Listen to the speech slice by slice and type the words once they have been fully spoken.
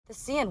The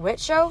C and Wit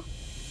show?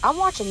 I'm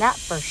watching that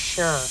for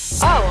sure.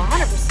 Oh,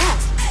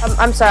 100%.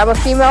 I'm sorry, I'm a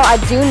female.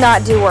 I do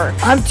not do work.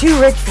 I'm too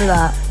rich for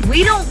that.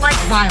 We don't like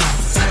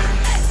violence.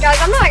 Guys,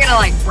 I'm not gonna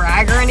like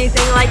brag or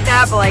anything like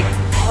that, but like,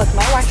 look,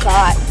 my wife's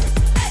hot.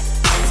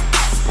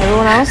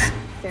 Everyone else?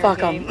 Fuck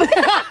them.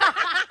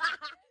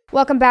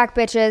 Welcome back,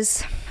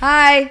 bitches.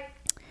 Hi.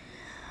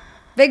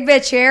 Big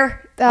bitch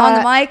here on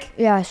the mic.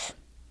 Yes.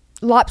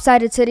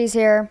 Lopsided Cities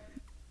here.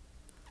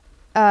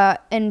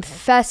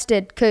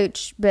 Infested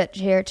cooch bitch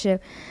here too.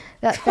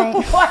 That thing.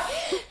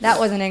 That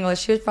wasn't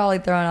English. She was probably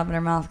throwing up in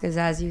her mouth because,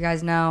 as you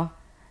guys know,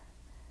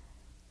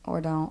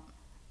 or don't.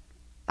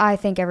 I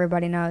think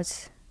everybody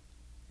knows.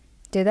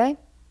 Do they?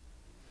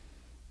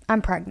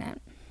 I'm pregnant.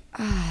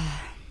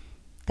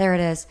 There it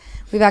is.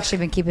 We've actually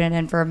been keeping it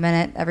in for a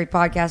minute. Every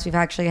podcast we've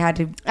actually had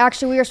to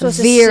Actually, we were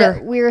supposed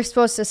veer. we were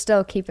supposed to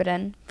still keep it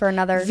in for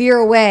another veer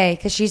away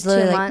because she's 2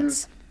 literally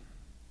months.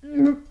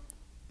 and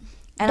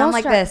Don't I'm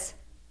like stress. this.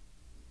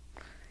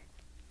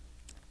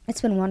 It's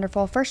been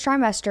wonderful. First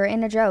trimester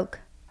ain't a joke.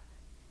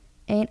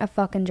 Ain't a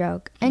fucking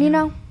joke. And you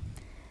know,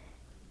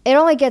 it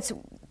only gets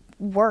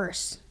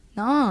worse.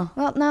 No,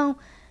 Well, no,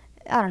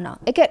 I don't know.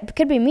 It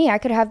could be me. I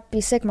could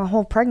be sick my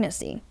whole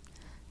pregnancy.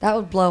 that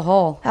would blow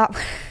hole.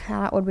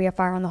 That would be a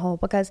fire on the hole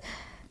because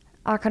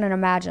I couldn't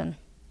imagine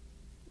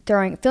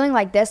feeling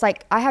like this.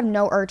 Like I have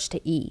no urge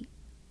to eat.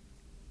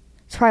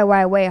 It's probably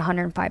why I weigh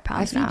 105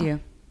 pounds now. I feed you.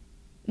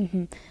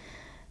 Mm-hmm.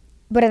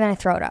 But then I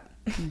throw it up.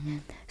 Mm-hmm.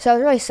 So it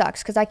really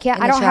sucks because I can't.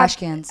 In I the don't trash have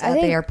cans I at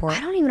the think- airport.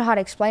 I don't even know how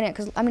to explain it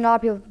because I mean a lot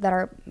of people that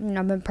are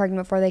been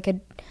pregnant before they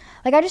could,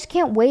 like I just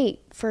can't wait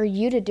for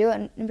you to do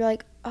it and be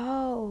like,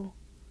 oh,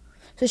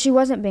 so she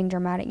wasn't being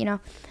dramatic,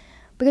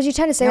 because you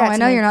tend to say No, that. I to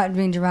know me. you're not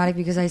being dramatic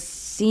because I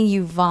seen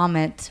you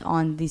vomit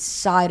on the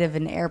side of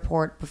an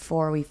airport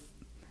before we.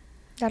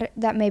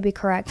 That may be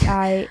correct.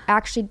 I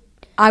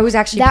was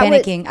actually That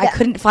was- panicking. I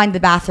couldn't find the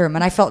bathroom,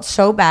 and I felt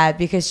so bad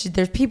because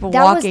there's people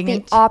that walking. was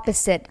the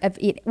opposite of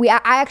eating.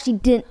 I actually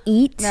didn't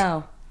eat.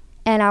 No.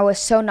 And I was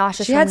so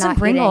nauseous. She from had some not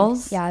eating.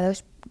 Pringles. Yeah,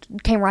 those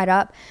came right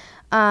up.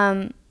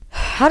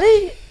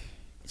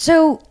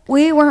 So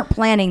we weren't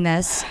planning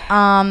this.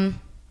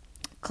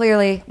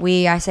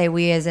 Clearly, I say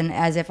we as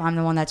if I'm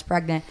the one that's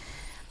pregnant.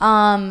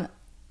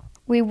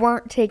 We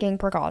weren't taking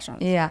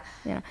precautions. Yeah.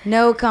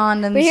 No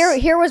condoms.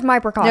 But here was my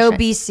precaution. No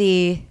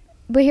BC.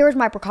 But here was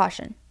my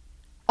precaution.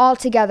 All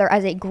together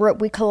as a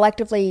group, we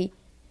collectively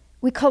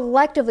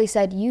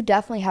said you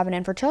definitely have an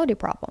infertility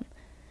problem.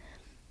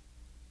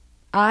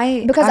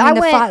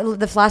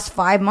 The last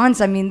 5 months,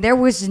 I mean, there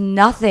was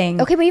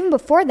nothing. Okay, but even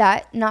before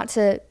that, not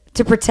to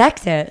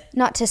protect it.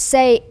 Not to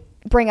say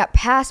bring up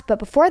past, but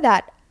before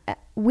that,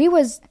 there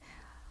was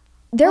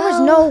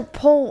no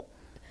pull.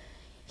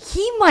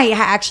 He might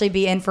actually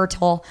be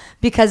infertile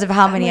because of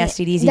how many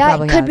STDs he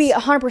probably has. That could be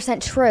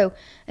 100% true.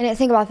 I didn't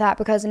think about that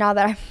because now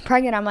that I'm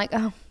pregnant, I'm like,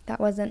 oh, that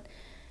wasn't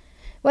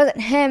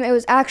him. It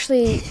was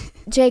actually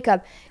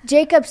Jacob.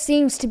 Jacob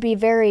seems to be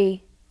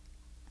very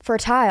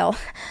fertile.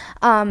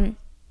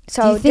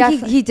 So do you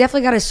think he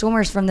definitely got his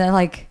swimmers from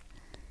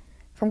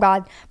from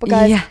God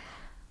because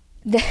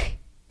they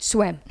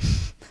swim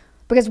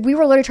because we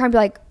were literally trying to be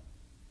like,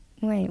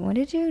 wait, what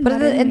did you? But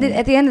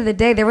at the end of the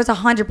day, there was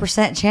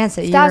 100% chance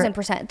that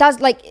 1,000%. That's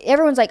like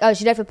everyone's like, oh,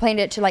 she definitely planned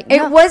it to like.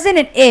 It wasn't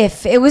an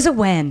if; it was a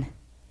when.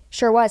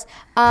 Sure was.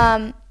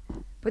 But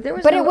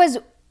it was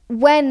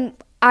when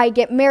I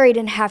get married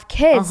and have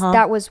kids.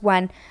 That was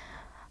when.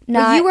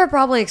 But you were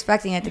probably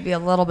expecting it to be a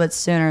little bit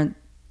sooner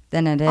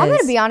than it is. I'm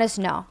gonna be honest,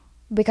 no,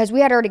 because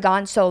we had already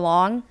gone so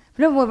long.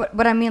 No,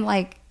 but I mean,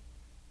 like,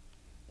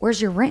 where's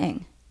your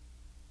ring?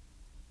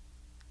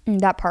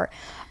 That part.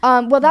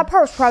 Well, that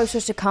part was probably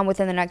supposed to come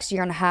within the next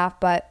year and a half,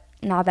 but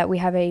now that we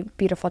have a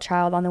beautiful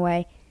child on the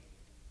way,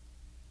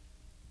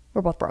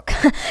 we're both broke.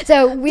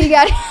 So we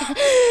got.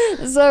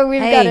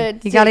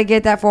 You got to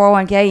get that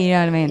 401k. You know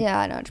what I mean? Yeah,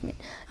 I know what you mean.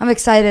 I'm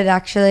excited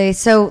actually.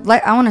 So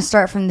I want to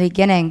start from the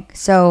beginning.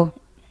 So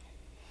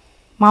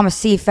Mama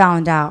C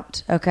found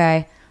out.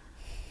 Okay.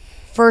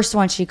 First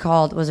one she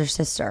called was her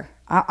sister.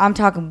 I'm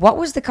talking. What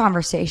was the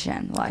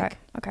conversation like?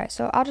 Okay.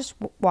 So I'll just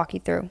walk you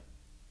through.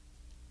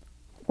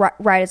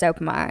 Right as I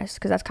opened my eyes,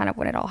 because that's kind of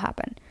when it all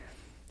happened.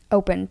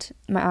 Opened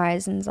my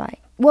eyes and was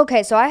like, well,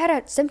 okay, so I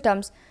had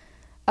symptoms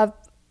of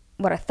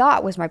what I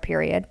thought was my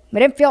period,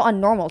 but it didn't feel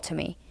unnormal to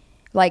me.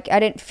 Like, I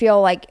didn't feel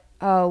like,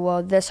 oh,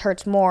 well, this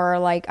hurts more, or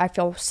like I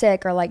feel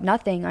sick, or like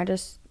nothing.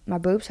 My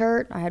boobs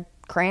hurt. I had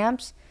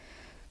cramps.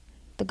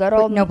 The good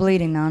old. No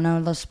bleeding, though. No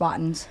those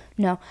spottings.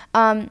 No.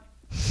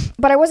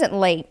 But I wasn't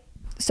late,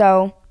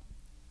 so.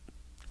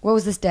 What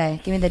was this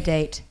day? Give me the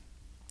date.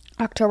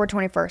 October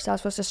 21st. I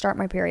was supposed to start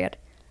my period.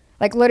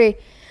 Like, literally,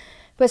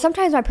 but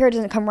sometimes my period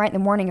doesn't come right in the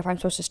morning if I'm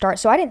supposed to start.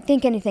 So I didn't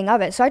think anything of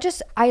it. So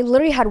I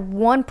literally had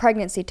one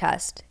pregnancy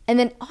test. And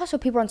then also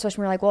people on social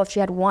media were like, well, if she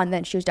had one,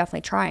 then she was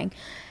definitely trying.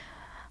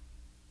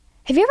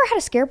 Have you ever had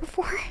a scare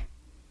before?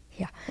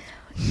 Yeah.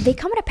 They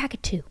come in a pack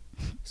of 2.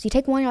 So you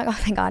take one, you're like, oh,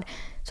 thank God.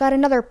 So I had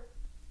another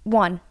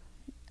one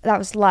that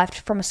was left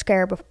from a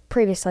scare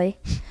previously.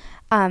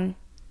 Thanks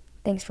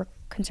for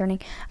concerning.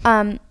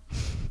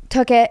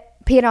 took it,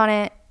 peed on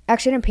it.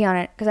 Actually, I didn't pee on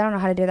it because I don't know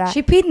how to do that.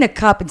 She peed in a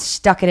cup and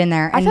stuck it in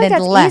there, I and feel like then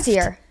that's left.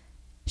 easier.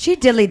 She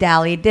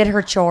dilly-dally, did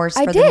her chores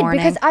for the morning.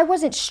 Because I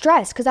wasn't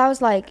stressed because I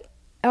was like,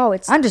 oh,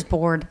 I'm just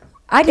bored.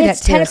 I do that too. It's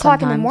 10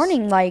 o'clock in the sometimes.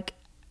 morning. Like,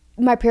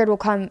 my period will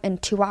come in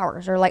 2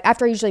 hours, or like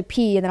after I usually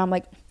pee, and then I'm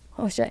like,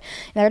 oh shit,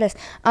 there it is.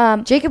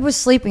 Jacob was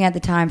sleeping at the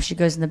time. She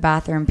goes in the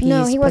bathroom, pees.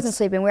 No, he wasn't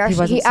sleeping.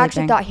 He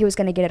actually thought he was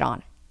going to get it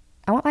on.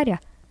 I won't lie to you.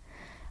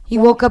 He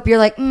woke up. You're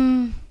like,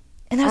 And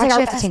then I was actually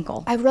like, have to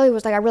tinkle. I really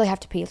was like, I really have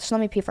to pee. So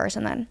let me pee first,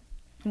 and then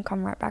I'm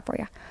coming right back for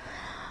you.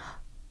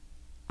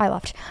 I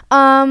left.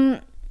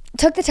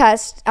 Took the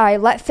test. I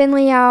let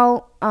Finley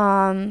out.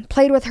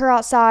 Played with her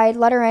outside.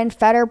 Let her in.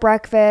 Fed her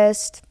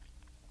breakfast.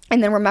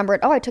 And then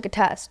remembered, oh, I took a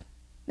test.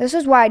 This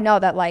is why I know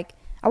that, like,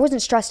 I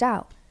wasn't stressed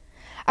out.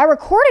 I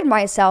recorded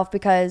myself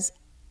because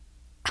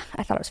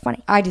I thought it was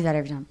funny. I do that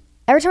every time.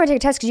 Every time I take a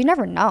test, because you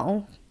never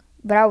know.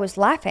 But I was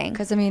laughing.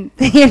 Because, I mean,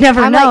 you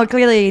never I'm know. like-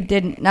 Clearly, you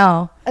didn't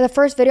know. The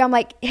first video, I'm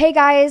like, hey,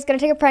 guys, going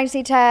to take a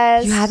pregnancy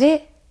test. You have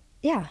it?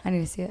 Yeah. I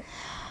need to see it.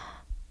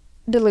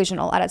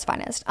 Delusional at its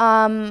finest.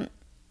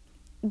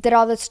 Did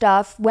all this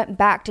stuff, went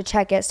back to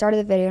check it, started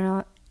the video,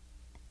 and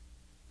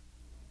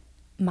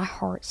my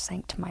heart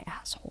sank to my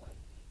asshole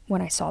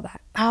when I saw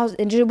that.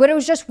 But it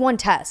was just one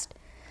test.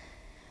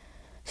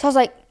 So I was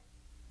like,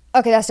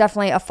 okay, that's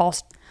definitely a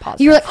false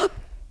positive. You were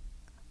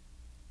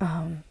like,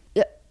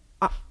 Yeah,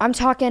 I'm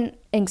talking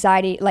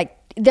anxiety. Like,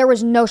 there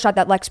was no shot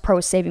that Lex Pro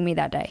was saving me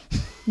that day.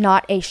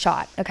 Not a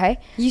shot, okay?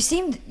 you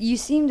seemed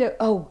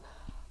to,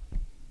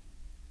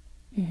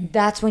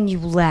 that's when you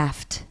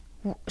left.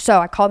 So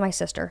I called my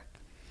sister.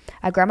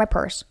 I grabbed my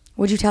purse,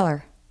 What'd you tell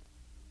her?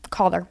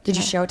 called her. Did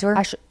you show it to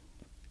her?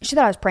 She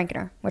thought I was pranking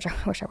her, which I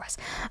wish I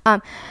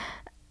was.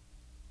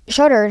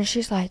 Showed her, and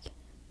she's like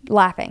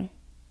laughing.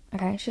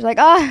 Okay, she's like,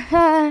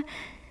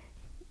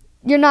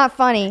 you're not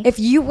funny. If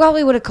you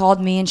probably would have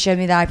called me and showed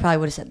me that, I probably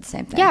would have said the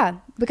same thing. Yeah,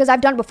 because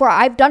I've done it before.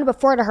 I've done it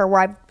before to her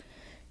where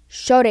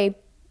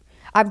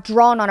I've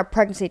drawn on a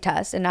pregnancy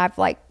test, and I've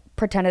like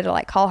pretended to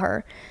like call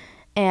her,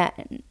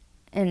 and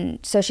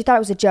so she thought it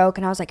was a joke,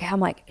 and I'm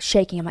like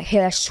shaking. I'm like,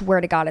 hey, I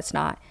swear to God, it's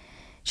not.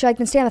 She's like,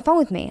 then stay on the phone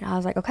with me. And I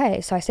was like, okay.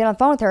 So I stayed on the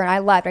phone with her, and I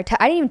left. I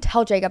didn't even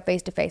tell Jacob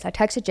face to face. I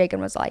texted Jacob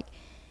and was like,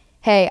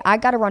 hey, I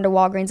got to run to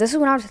Walgreens. This is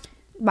when I was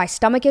my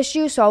stomach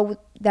issue. So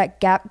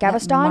that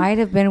Gaviscon. That might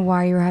have been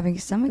why you were having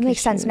stomach issues. It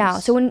makes sense now.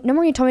 So remember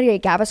when you told me to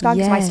get Gaviscon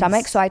because of my Yes.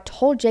 stomach? So I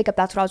told Jacob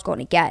that's what I was going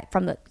to get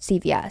from the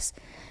CVS.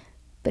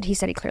 But he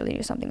said he clearly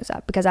knew something was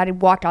up because I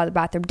had walked out of the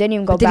bathroom, didn't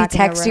even go Did he back in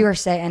the text you room. or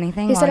say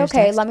anything? He while said, he was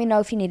okay, texting? let me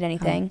know if you need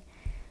anything.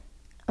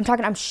 I'm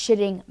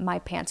shitting my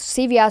pants.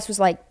 CVS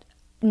was like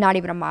not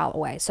even a mile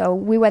away. So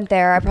we went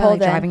there. I Probably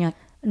pulled in. driving it.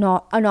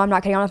 No, I'm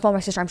not kidding. On the phone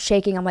with my sister, I'm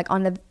shaking. I'm like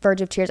on the verge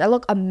of tears. I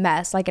look a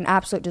mess, like an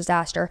absolute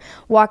disaster.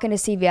 Walk into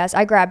CVS.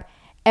 I grabbed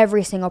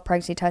every single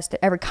pregnancy test,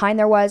 every kind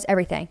there was,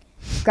 everything.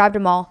 Grabbed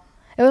them all.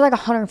 It was like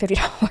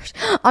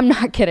 $150. I'm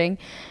not kidding.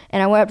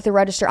 And I went up to the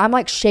register. I'm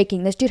like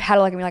shaking. This dude had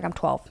to look at me like I'm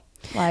 12.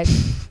 Like,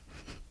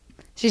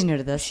 She's new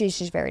to this.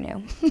 she's very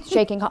new.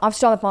 Shaking. I'm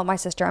still on the phone with my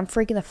sister. I'm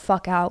freaking the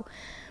fuck out.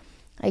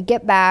 I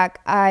get back.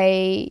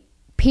 I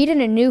peed in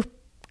a new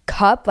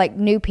cup, like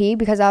new pee,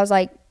 because I was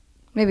like,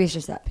 Maybe it's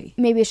just that pee.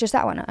 maybe it's just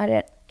that one. I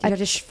didn't. Did you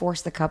just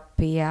force the cup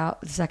pee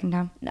out the second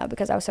time? No,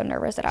 because I was so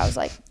nervous that I was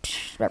like,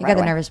 right You got the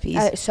away. nervous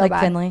pees. So like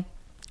bad. Finley.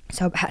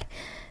 So bad.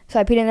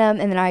 So I peed in them,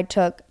 and then I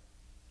took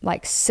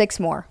like 6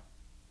 more.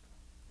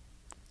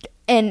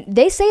 And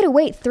they say to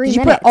wait 3 Did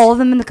you minutes. put all of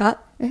them in the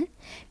cup?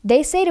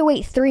 They say to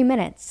wait 3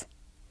 minutes.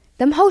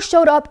 Them hoes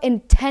showed up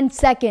in 10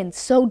 seconds.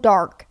 So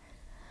dark.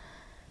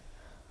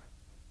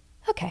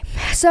 Okay,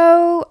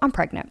 so I'm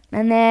pregnant.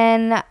 And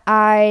then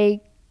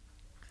I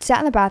sat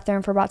in the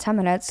bathroom for about 10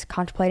 minutes,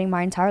 contemplating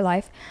my entire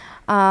life.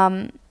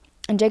 And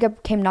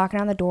Jacob came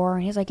knocking on the door,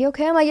 and he's like, you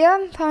okay? I'm like, yeah,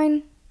 I'm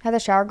fine. Had the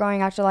shower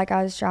going, acted like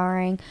I was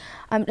showering.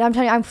 I'm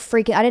telling you, I'm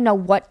freaking. I didn't know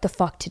what the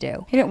fuck to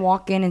do. He didn't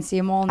walk in and see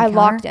them all on the I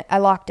counter?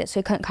 locked it so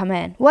he couldn't come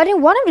in. Well, I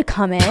didn't want him to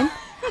come in.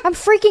 I'm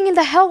freaking in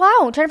the hell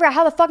out. I'm trying to figure out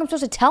how the fuck I'm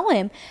supposed to tell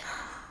him.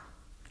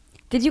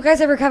 Did you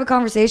guys ever have a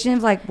conversation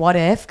of like, what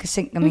if? 'Cause,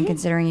 I mean,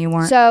 considering you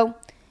weren't. So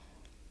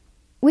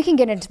we can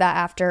get into that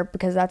after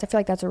because I feel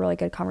like that's a really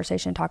good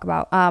conversation to talk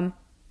about.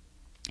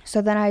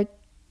 So then I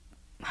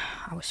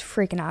was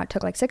freaking out. I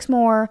took like 6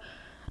 more.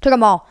 Took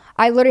them all.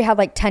 I literally had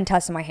like 10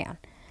 tests in my hand.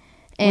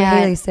 What did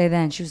Haley say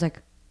then? She was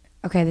like,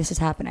 okay, this is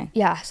happening.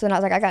 Yeah. So then I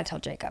was like, I got to tell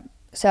Jacob.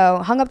 So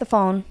hung up the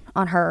phone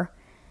on her.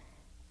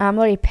 I'm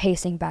literally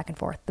pacing back and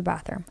forth the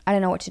bathroom. I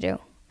didn't know what to do.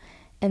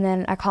 And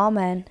then I call him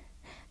in.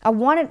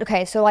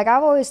 So like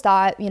I've always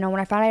thought, when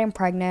I find out I'm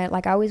pregnant,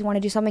 like I always want to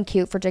do something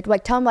cute for Jacob.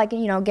 Like tell him like,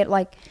 get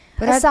like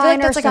But a I feel sign like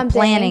or that's like something. a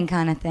planning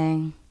kind of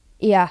thing.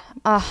 Yeah,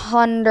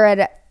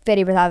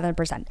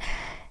 150,000%.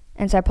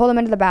 And so I pulled him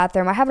into the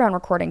bathroom. I have it on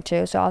recording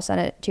too, so I'll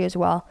send it to you as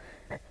well.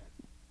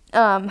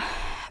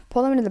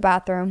 Pulled him into the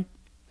bathroom,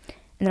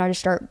 and then I just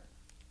start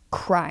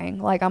crying.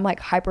 Like I'm like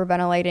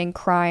hyperventilating,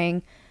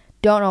 crying,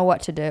 don't know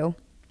what to do.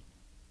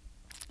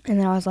 And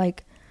then I was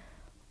like,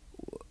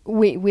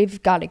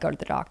 we've got to go to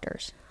the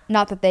doctors.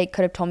 Not that they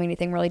could have told me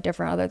anything really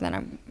different other than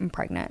I'm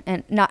pregnant.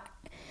 And not,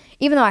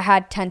 even though I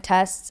had 10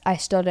 tests, I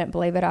still didn't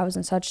believe it. I was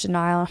in such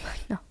denial. I'm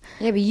like, no.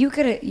 Yeah, but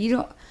you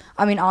don't,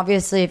 I mean,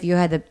 obviously if you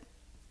had the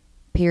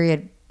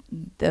period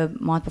the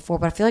month before,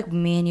 but I feel like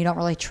me and you don't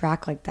really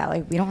track like that.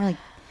 Like we don't really,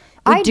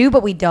 we do,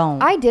 but we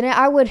don't. I didn't.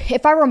 I would,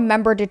 if I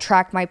remembered to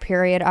track my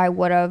period, I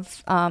would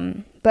have.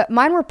 But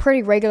mine were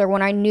pretty regular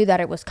when I knew that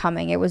it was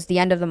coming. It was the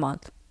end of the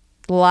month.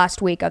 The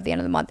last week of the end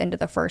of the month into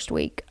the first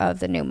week of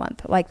the new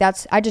month. Like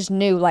I just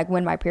knew like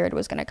when my period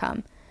was going to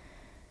come.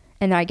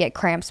 And then I get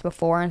cramps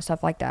before and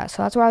stuff like that.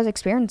 So that's what I was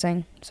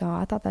experiencing. So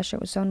I thought that shit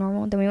was so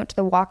normal. Then we went to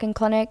the walk-in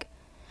clinic.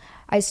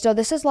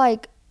 This is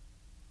like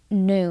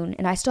noon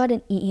and I still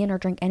hadn't eaten or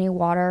drink any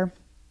water.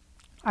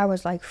 I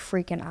was like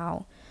freaking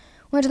out.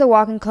 Went to the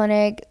walk-in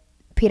clinic,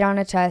 peed on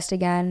a test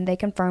again. They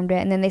confirmed it.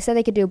 And then they said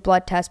they could do a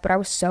blood test, but I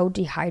was so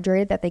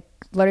dehydrated that they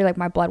literally like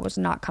my blood was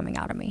not coming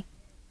out of me.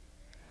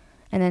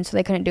 And then so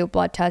they couldn't do a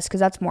blood test because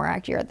that's more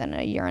accurate than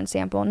a urine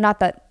sample. Not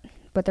that,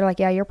 but they're like,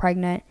 yeah, you're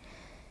pregnant.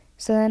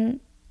 So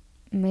then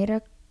made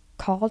a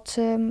call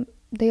to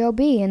the OB.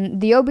 And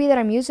the OB that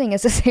I'm using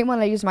is the same one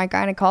I used my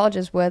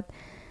gynecologist with,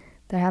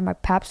 that I had my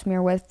pap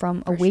smear with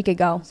from a week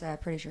ago. I'm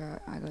pretty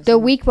sure I go the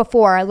week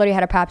before, I literally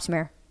had a pap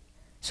smear.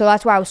 So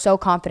that's why I was so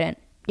confident.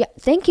 Yeah,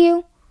 thank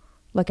you.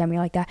 Look at me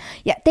like that.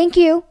 Yeah, thank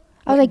you.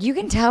 I was like, you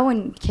can tell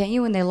can't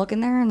you, when they look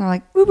in there and they're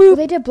like, boop, boop. Well,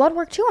 they did blood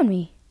work too on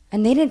me.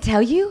 And they didn't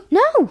tell you?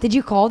 No. Did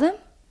you call them?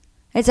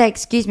 It's like,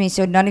 excuse me,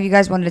 so none of you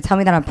guys wanted to tell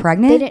me that I'm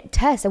pregnant? They didn't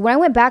test. When I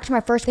went back to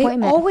my first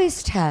appointment. They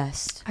always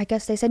test. I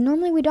guess they said,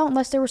 normally we don't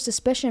unless there was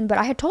suspicion. But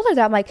I had told her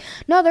that. I'm like,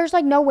 no, there's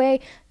like no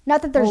way.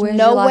 Not that there's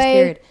no way.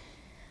 Period?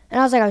 And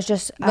I was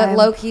like, But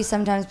low-key,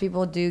 sometimes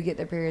people do get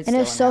their periods. And it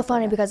was so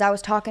funny because I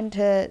was talking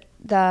to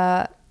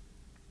the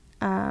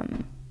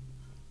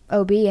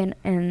OB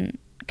and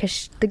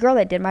because the girl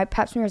that did my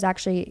pap smear is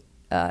actually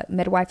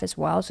midwife as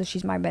well, so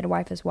she's my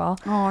midwife as well.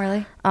 Oh,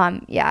 really?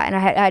 Yeah, and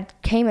I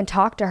came and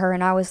talked to her,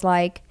 and I was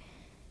like,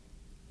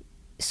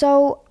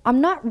 so I'm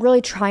not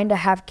really trying to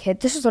have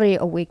kids. This was literally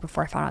a week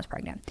before I found out I was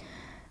pregnant.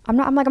 I'm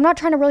not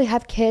trying to really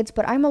have kids,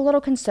 but I'm a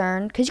little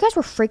concerned because you guys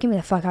were freaking me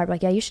the fuck out.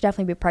 Like, yeah, you should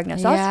definitely be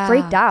pregnant. So I was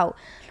freaked out.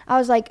 I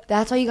was like,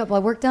 that's why you got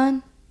blood work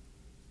done?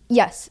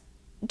 Yes,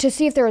 to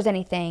see if there was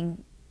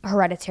anything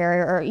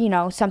hereditary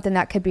or something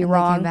that could be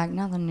wrong. They came back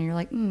nothing, and you're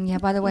like, yeah,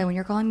 by the way, when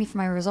you're calling me for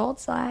my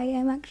results, I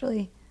am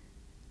actually,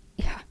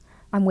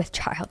 I'm with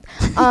child.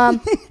 I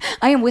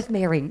am with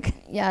Mary.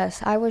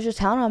 Yes, I was just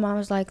telling him, I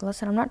was like,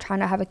 listen, I'm not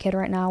trying to have a kid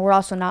right now. We're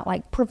also not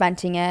like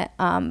preventing it.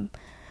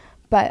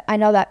 But I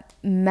know that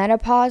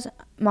menopause,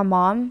 my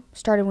mom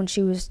started when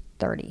she was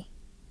 30,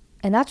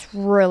 and that's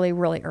really,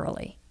 really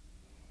early.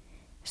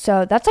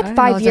 So that's like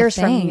 5 years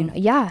from you.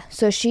 Yeah.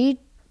 So she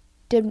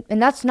did, and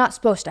that's not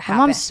supposed to happen.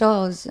 My mom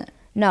still is.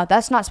 No,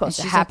 that's not supposed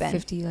to happen. Like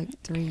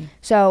 53.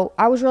 So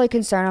I was really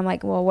concerned. I'm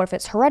like, well, what if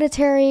it's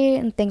hereditary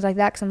and things like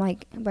that? Because I'm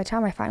like, by the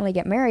time I finally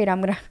get married,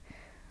 I'm going to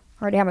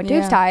already have my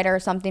tubes tied or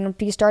something,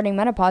 be starting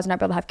menopause and not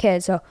be able to have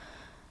kids. So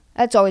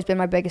that's always been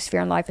my biggest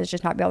fear in life, is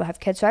just not be able to have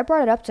kids. So I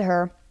brought it up to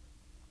her,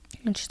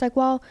 and she's like,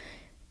 well,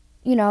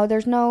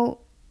 there's no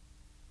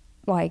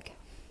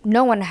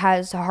one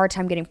has a hard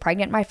time getting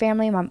pregnant in my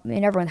family. And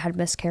everyone had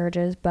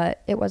miscarriages,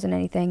 but it wasn't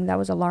anything that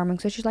was alarming.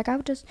 So she's like, I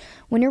would just,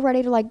 when you're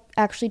ready to like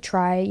actually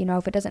try,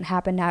 if it doesn't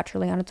happen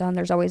naturally on its own,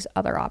 there's always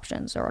other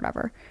options or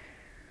whatever.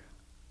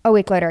 A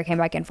week later, I came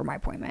back in for my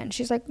appointment. And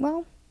she's like,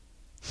 well,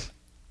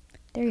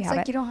 there you have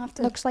it. You don't have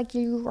to. Looks like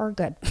you are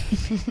good.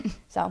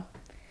 So,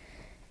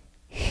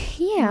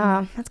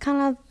 yeah, that's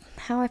kind of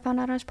how I found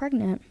out I was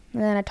pregnant.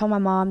 And then I told my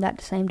mom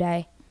that same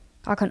day.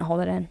 I couldn't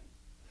hold it in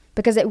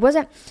because it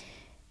wasn't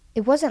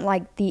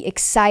like the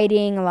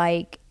exciting,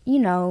 like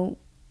I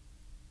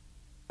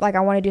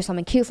want to do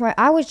something cute for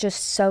I was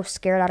just so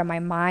scared out of my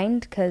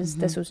mind because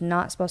this was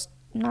not supposed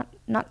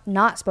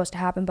to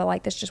happen, but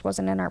like this just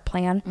wasn't in our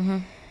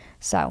plan.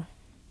 So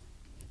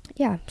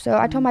yeah, so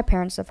I told my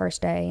parents the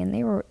first day, and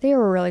they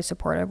were really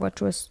supportive,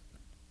 which was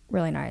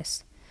really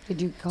nice. Did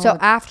you call? So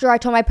after I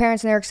told my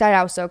parents and they were excited,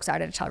 I was so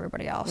excited to tell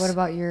everybody else. What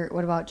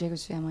about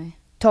Jacob's family?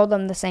 Told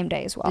them the same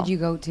day as well. Did you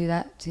go to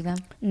them?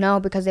 No,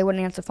 because they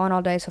wouldn't answer the phone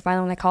all day. So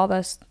finally, when they called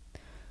us,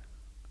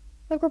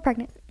 like, we're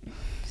pregnant.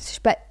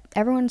 But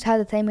everyone's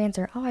had the same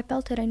answer. Oh, I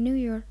felt it. I knew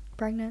you were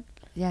pregnant.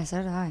 Yeah,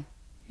 so did I.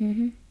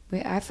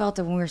 I felt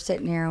it when we were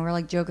sitting here and we were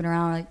like joking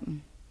around, like,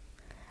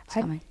 it's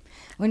coming.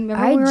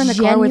 Remember we were in the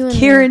car with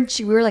Karen?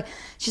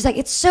 She's like,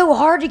 it's so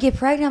hard to get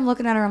pregnant. I'm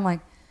looking at her. I'm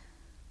like,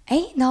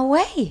 ain't no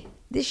way.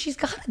 She's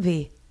got to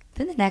be.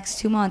 Then the next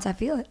 2 months, I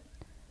feel it.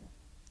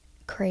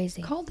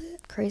 Crazy. Called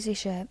it. Crazy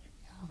shit.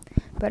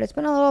 But it's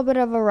been a little bit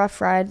of a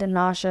rough ride, the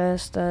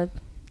nauseous, the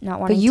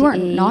not wanting to eat. But you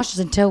weren't nauseous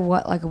until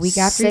what, like a week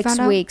after you found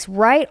out? 6 weeks.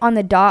 Right on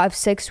the dot of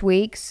 6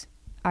 weeks,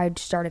 I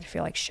started to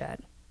feel like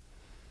shit.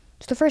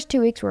 So the first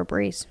 2 weeks were a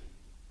breeze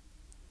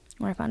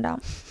when I found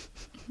out.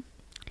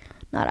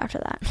 Not after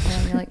that.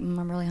 Yeah, you're like,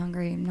 I'm really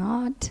hungry.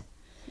 Not.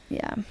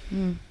 Yeah.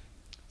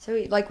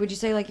 So, like, would you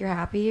say, like, you're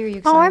happy? Or are you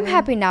excited? Oh, I'm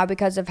happy now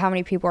because of how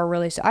many people are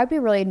really... So I'd be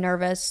really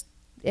nervous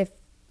if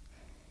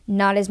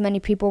not as many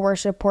people were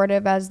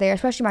supportive as they,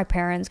 especially my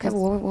parents. Cause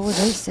What would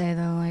they say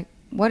though? Like,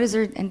 what is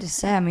there to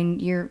say? I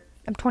mean,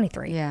 I'm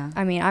 23. Yeah.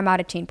 I mean, I'm out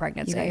of teen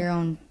pregnancy. You got your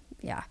own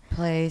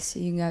place.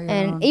 You got your own.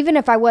 And even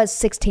if I was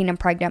 16 and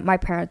pregnant, my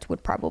parents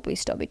would probably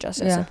still be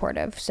just as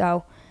supportive.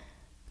 So,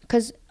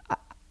 because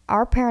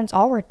our parents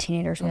all were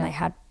teenagers when they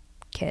had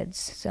kids.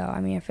 So,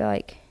 I mean, I feel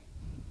like,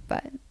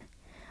 but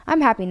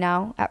I'm happy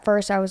now. At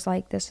first, I was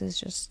like, this is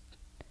just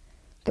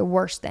the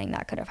worst thing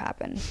that could have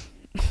happened.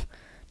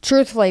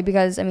 Truthfully,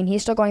 because, I mean,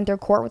 he's still going through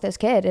court with his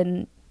kid.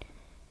 And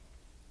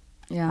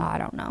I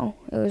don't know.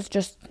 It was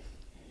just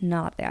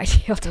not the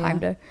ideal time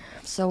to.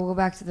 So, we'll go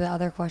back to the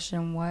other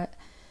question. What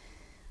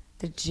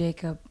did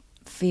Jacob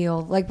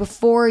feel like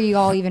before you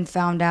all even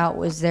found out?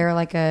 Was there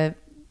like a,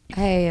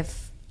 hey,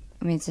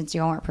 since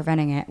you all weren't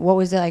preventing it, what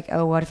was it like?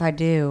 Oh, what if I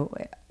do?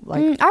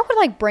 Like, I would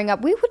like bring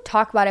up, we would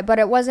talk about it, but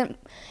it wasn't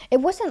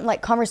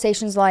like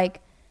conversations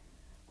like,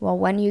 well,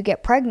 when you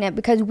get pregnant,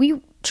 because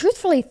we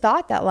truthfully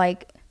thought that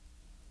like,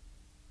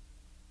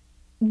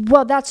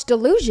 well, that's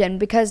delusion,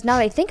 because now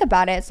that I think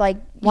about it, it's like,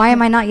 why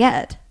am I not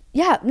yet?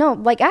 Yeah, no,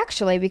 like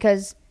actually,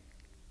 because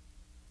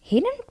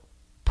he didn't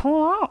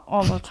pull out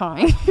all the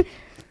time.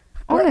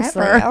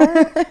 Honestly.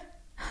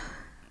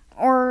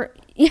 Or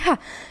yeah.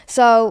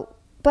 So,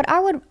 but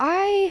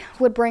I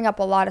would bring up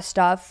a lot of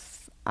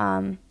stuff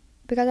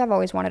because I've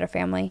always wanted a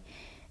family,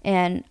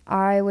 and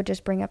I would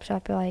just bring up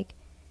stuff like,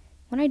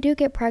 when I do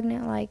get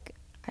pregnant, like,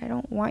 I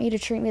don't want you to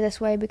treat me this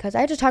way, because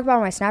I just talked about it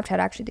on my Snapchat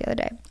actually the other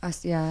day.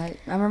 I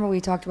remember we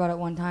talked about it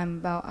one time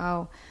about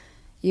how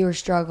you were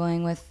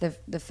struggling with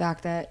the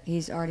fact that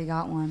he's already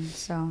got one.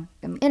 So,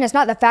 and it's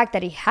not the fact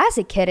that he has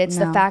a kid. It's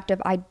the fact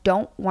of I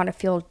don't want to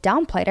feel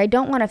downplayed. I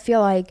don't want to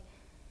feel like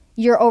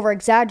you're over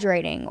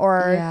exaggerating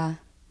or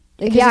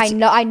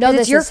I know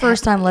this is your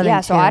first time living.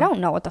 Yeah, so I don't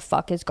know what the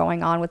fuck is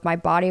going on with my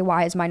body.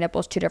 Why is my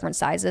nipples 2 different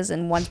sizes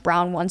and one's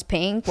brown, one's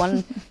pink,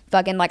 one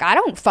fucking like I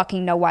don't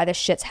fucking know why this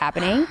shit's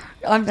happening.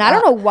 And I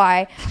don't know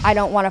why I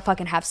don't want to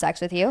fucking have sex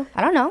with you.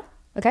 I don't know.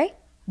 Okay,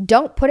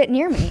 don't put it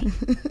near me.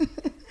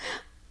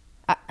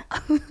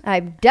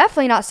 I'm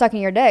definitely not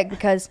sucking your dick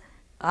because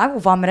I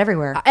will vomit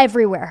everywhere.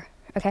 Everywhere.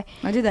 Okay.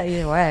 I do that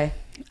either way.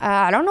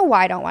 I don't know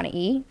why I don't want to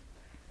eat.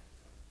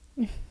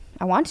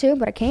 I want to,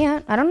 but I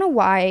can't. I don't know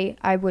why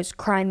I was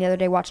crying the other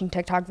day watching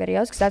TikTok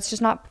videos, because that's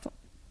just not,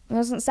 it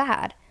wasn't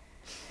sad.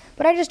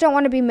 But I just don't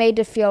want to be made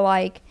to feel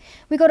like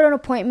we go to an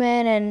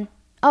appointment and,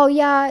 oh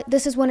yeah,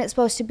 this is when it's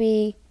supposed to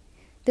be,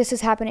 this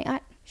is happening.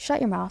 Shut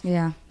your mouth.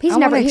 Yeah. I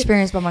never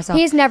experienced by myself.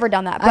 He's never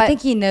done that. But I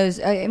think he knows.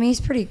 I mean,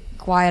 he's pretty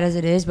quiet as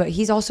it is, but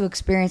he's also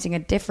experiencing a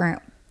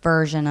different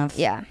version of.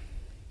 Yeah.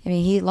 I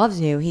mean, he loves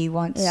you. He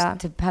wants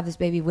to have this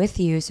baby with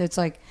you. So it's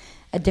like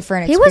a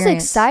different experience. He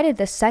was excited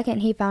the second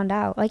he found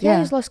out. Like, he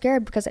was a little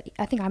scared because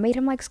I think I made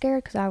him like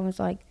scared because I was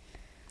like.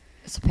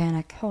 It's a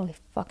panic. Holy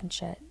fucking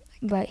shit.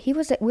 But we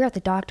were at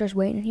the doctor's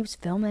waiting and he was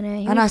filming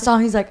it. I saw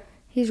him. He's like.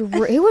 He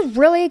was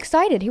really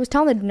excited. He was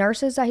telling the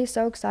nurses that he's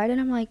so excited.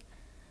 I'm like.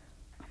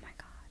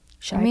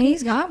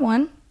 He's got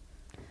one.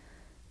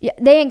 Yeah,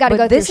 they ain't got to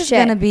go through shit. This is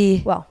going to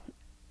be... Well,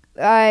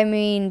 I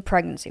mean,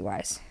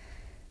 pregnancy-wise.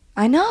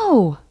 I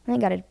know. I ain't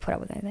got to put up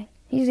with anything.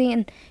 He's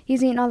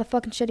eating all the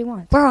fucking shit he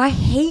wants. Bro, I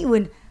hate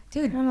when...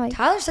 Dude, I'm like,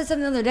 Tyler said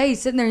something the other day.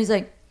 He's sitting there. He's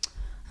like...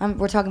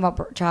 we're talking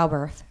about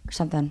childbirth or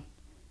something.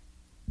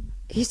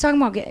 He's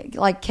talking about getting,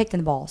 like, kicked in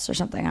the balls or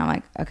something. I'm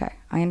like, okay,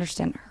 I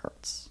understand it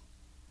hurts.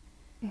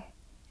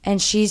 And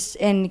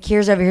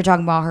Kira's over here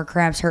talking about her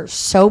cramps hurt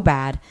so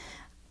bad.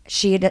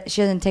 She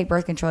doesn't take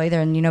birth control either,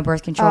 and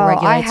birth control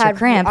regulates her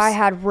cramps. I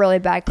had really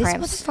bad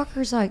cramps. This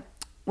motherfucker's like,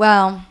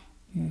 well,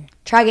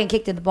 try getting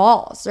kicked in the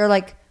balls. They're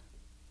like,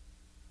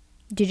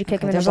 did you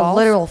kick him in the balls? There's a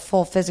literal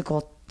full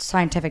physical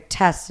scientific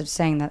test of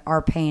saying that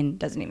our pain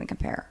doesn't even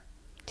compare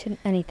to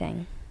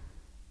anything.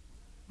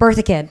 Birth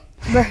a kid.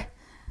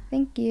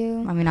 Thank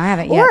you. I mean, I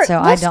haven't yet, so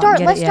I don't get it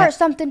yet. Let's start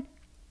something.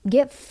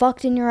 Get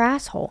fucked in your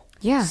asshole.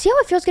 Yeah. See how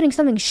it feels getting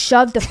something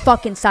shoved the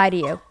fuck inside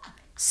of you.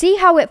 See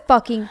how it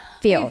fucking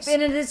feels.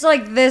 And it's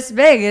like this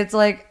big. It's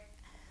like,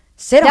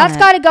 sit on it. That's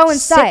got to go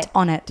inside. Sit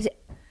on it.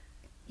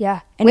 Yeah.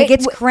 And it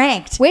gets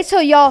cranked. Wait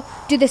till y'all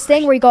do this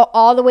thing where you go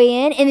all the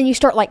way in and then you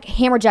start like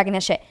hammerjacking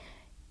that shit.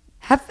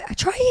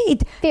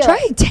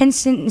 Try a 10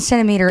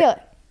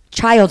 centimeter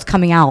child's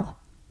coming out.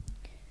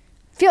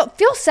 Feel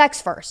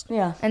sex first.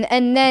 Yeah.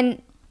 And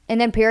then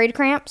period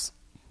cramps.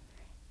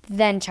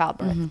 Then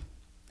childbirth. Mm-hmm.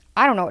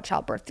 I don't know what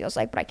childbirth feels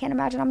like, but I can't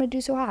imagine I'm going to do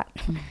so hot.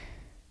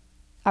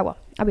 I will.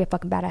 I'll be a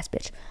fucking badass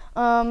bitch.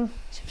 I'll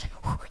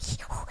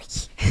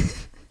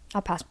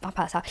pass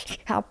out.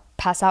 I'll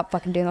pass out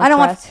fucking doing those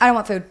breaths. I don't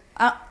want food.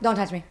 Don't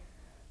touch me.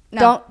 No.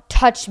 Don't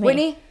touch me.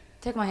 Whitney,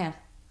 take my hand.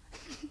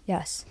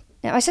 Yes.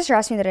 Now, my sister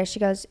asked me the other day, she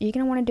goes, are you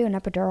going to want to do an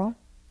epidural?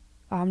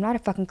 I'm not a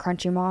fucking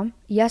crunchy mom.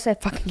 Yes, I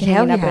fucking getting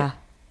an epidural.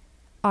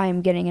 I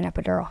am getting an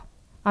epidural.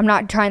 I'm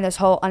not trying this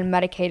whole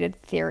unmedicated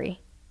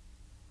theory.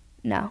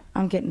 No.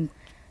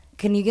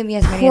 Can you give me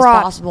as many as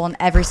possible on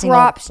every single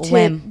limb? Props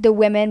to the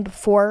women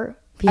before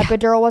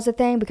epidural was a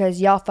thing,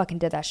 because y'all fucking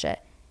did that shit.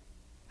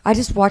 I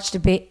just watched a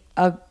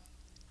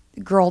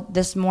girl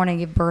this morning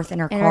gave birth in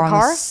her In car her on the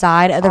car?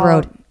 side of the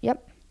road.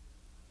 Yep.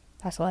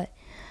 That's lit.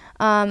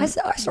 I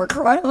started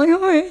crying. I'm like, oh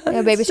my God,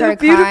 The baby it's so started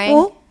crying.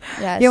 beautiful.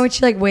 Yes. Yeah, when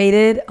she like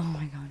waited. Oh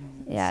my God.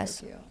 Yes.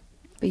 So cute.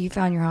 But you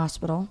found your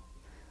hospital.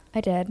 I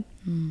did.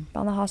 Found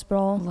the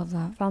hospital. Love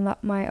that. Found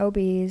my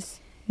OBs.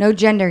 No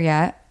gender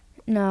yet.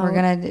 No. We're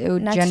gonna do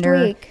Next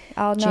gender week.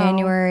 I'll know.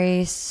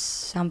 January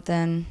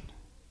something.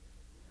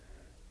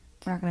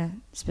 We're not gonna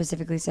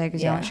specifically say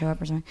because you don't show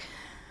up or something.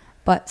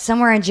 But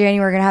somewhere in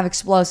January, we're gonna have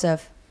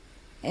explosive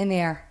in the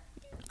air.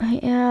 I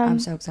am. I'm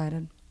so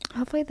excited.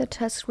 Hopefully the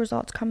test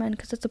results come in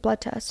because it's a blood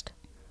test.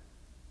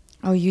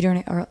 Oh, you doing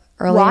it early?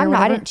 Well, or I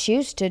whatever? didn't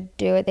choose to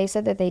do it. They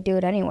said that they do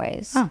it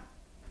anyways. Oh.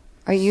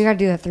 Oh, you gotta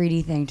do the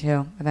 3D thing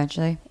too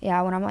eventually.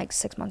 Yeah, when I'm like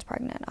 6 months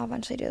pregnant, I'll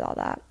eventually do all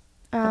that.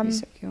 That'd be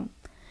so cute.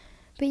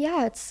 But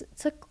yeah, it's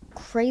a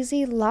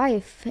crazy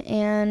life,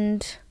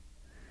 and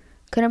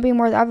couldn't be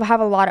more. I have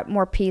a lot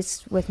more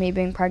peace with me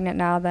being pregnant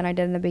now than I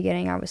did in the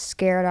beginning. I was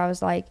scared. I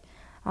was like,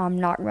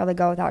 not really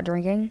go without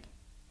drinking.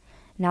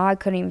 Now I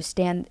couldn't even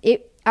stand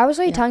it. I was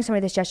really telling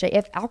somebody this yesterday.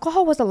 If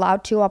alcohol was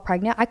allowed to while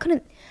pregnant, I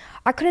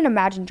couldn't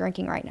imagine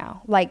drinking right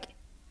now. Like,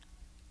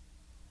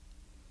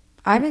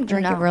 I haven't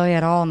drank it really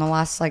at all in the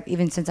last, like,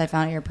 even since I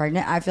found out you're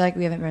pregnant. I feel like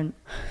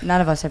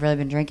none of us have really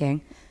been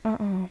drinking.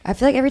 I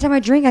feel like every time I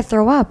drink, I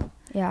throw up.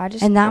 Yeah,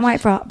 and that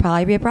might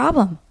probably be a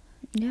problem.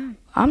 Yeah.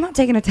 I'm not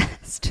taking a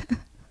test.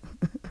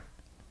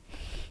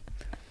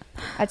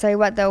 I tell you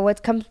what, though,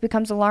 what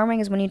becomes alarming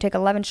is when you take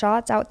 11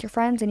 shots out with your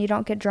friends and you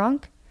don't get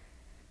drunk.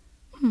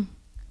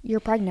 You're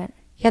pregnant.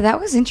 Yeah,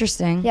 that was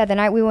interesting. Yeah, the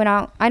night we went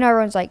out, I know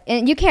everyone's like,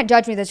 and you can't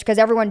judge me this because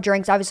everyone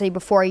drinks obviously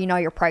before you know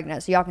you're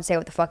pregnant, so y'all can say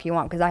what the fuck you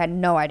want because I had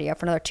no idea.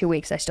 For another 2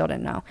 weeks, I still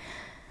didn't know.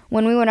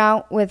 When we went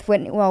out with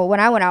Whitney, well, when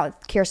I went out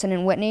with Kirsten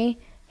and Whitney,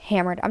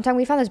 hammered. I'm talking,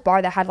 we found this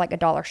bar that had like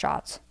 $1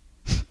 shots.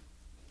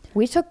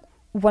 We took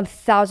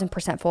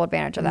 1,000% full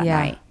advantage of that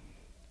night.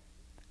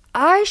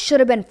 I should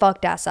have been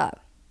fucked ass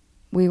up.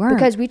 We weren't.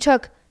 Because we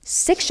took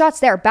 6 shots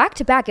there, back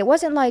to back. It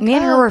wasn't like me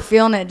and her were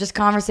feeling it, just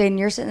conversating.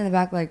 You're sitting in the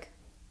back like.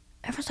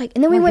 Everyone's like,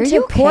 and then we went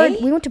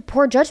to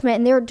Poor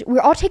Judgment, and we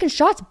were all taking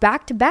shots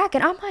back to back,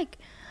 and I'm like,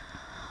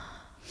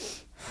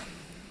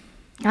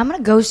 I'm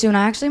gonna go soon.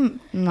 I actually am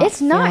not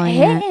it's not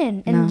hitting,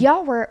 it. and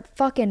y'all were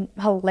fucking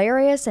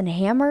hilarious and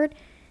hammered.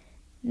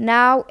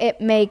 Now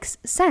it makes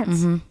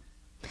sense.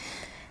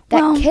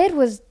 That kid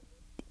was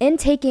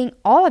intaking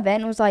all of it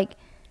and was like,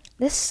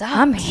 "This sucks.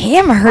 I'm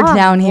hammered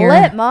down here.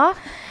 Lit, ma.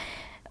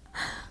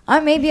 I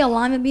may be a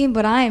lima bean,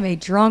 but I am a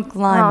drunk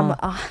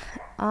lima.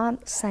 I'm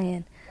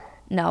saying."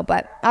 No,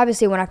 but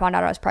obviously when I found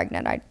out I was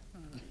pregnant, I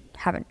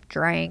haven't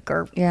drank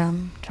or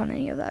done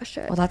any of that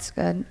shit. Well, that's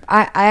good.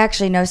 I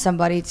actually know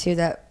somebody, too,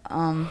 that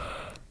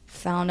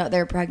found out they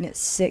were pregnant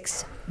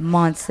 6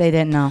 months. They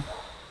didn't know.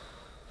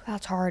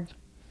 That's hard.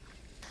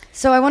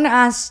 So I want to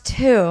ask,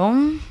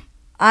 too,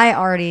 I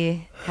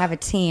already have a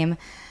team.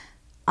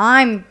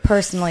 I'm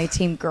personally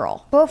team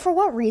girl. But for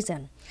what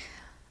reason?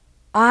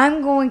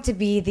 I'm going to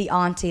be the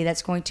auntie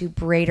that's going to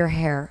braid her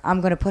hair. I'm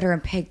going to put her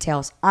in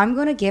pigtails. I'm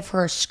going to give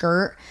her a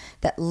skirt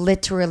that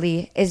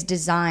literally is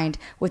designed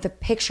with a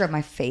picture of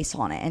my face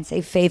on it and say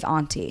Fave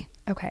Auntie.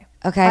 Okay.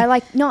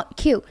 Okay.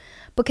 Cute.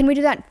 But can we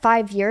do that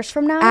 5 years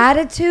from now?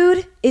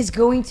 Attitude is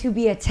going to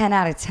be a 10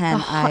 out of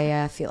 10.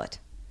 I feel it.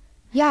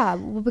 Yeah,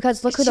 well,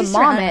 because look who the She's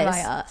mom surrounded is.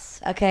 by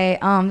us. Okay.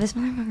 This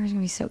motherfucker is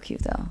gonna be so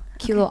cute though.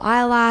 Cute little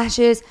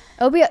eyelashes.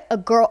 It'll be a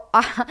girl.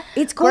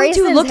 It's going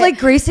to look like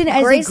Grayson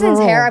as Grayson's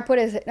a girl. hair. I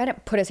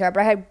didn't put his hair,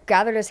 but I had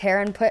gathered his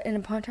hair and put in a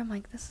ponytail. I'm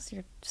like, this is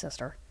your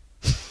sister.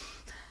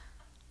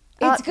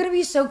 It's gonna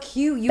be so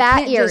cute. You fat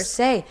can't ears. just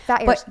say.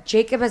 Fat ears. But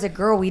Jacob as a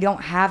girl, we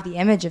don't have the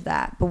image of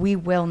that, but we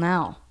will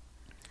now.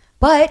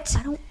 But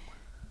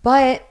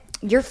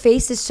your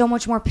face is so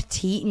much more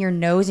petite, and your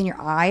nose and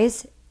your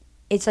eyes.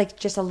 It's like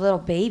just a little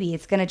baby.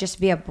 It's gonna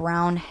just be a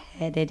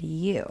brown-headed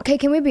you. Okay,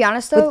 can we be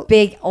honest though? With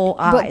big old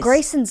eyes. But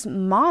Grayson's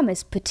mom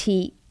is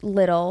petite,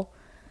 little.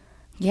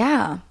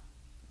 Yeah.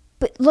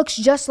 But looks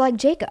just like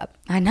Jacob.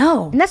 I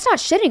know. And that's not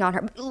shitting on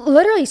her.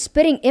 Literally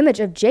spitting image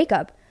of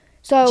Jacob.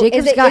 So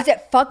Jacob's is got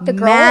it fuck the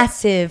girl?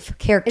 massive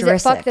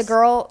characteristics. Is it fuck the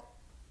girl,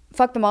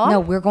 fuck the mom? No,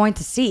 we're going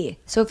to see.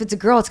 So if it's a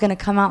girl, it's going to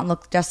come out and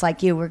look just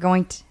like you. We're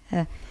going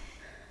to...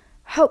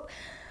 Hope.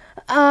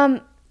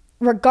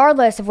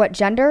 Regardless of what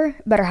gender,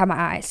 better have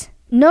my eyes.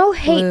 No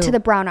hate Blue. to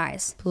the brown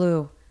eyes.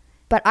 Blue.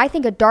 But I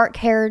think a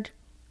dark-haired,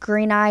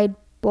 green-eyed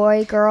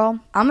boy, girl.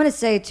 I'm going to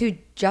say, too,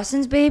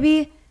 Justin's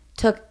baby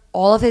took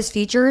all of his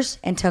features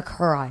and took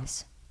her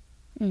eyes.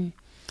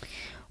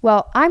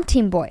 Well, I'm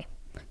team boy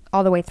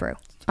all the way through.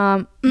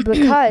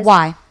 Because...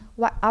 Why?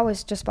 I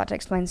was just about to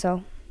explain,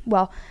 so...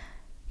 Well,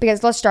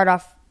 because let's start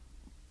off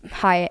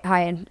high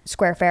and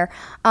square fair.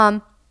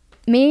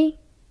 Me...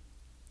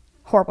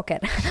 Horrible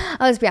kid.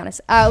 Let's be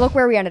honest. Look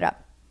where we ended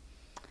up.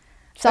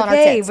 Selling our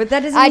tits. But that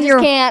doesn't I mean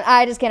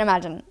just can't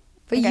imagine.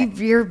 But okay.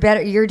 you're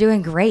better. You're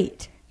doing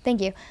great. Thank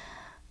you.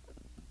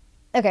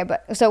 Okay,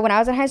 but so when I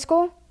was in high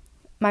school,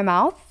 my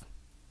mouth.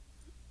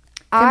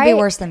 Couldn't be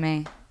worse than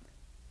me.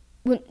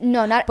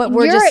 No, not. But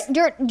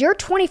your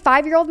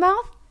 25-year-old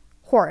mouth.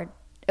 horrid.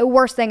 The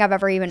worst thing I've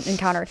ever even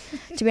encountered,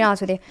 to be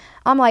honest with you.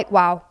 I'm like,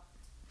 wow,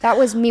 that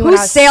was me when I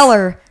was... Whose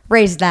sailor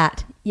raised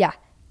that? Yeah.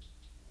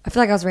 I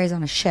feel like I was raised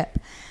on a ship.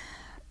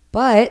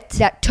 But...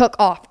 That took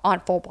off on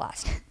full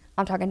blast.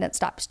 I'm talking, didn't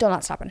stop. Still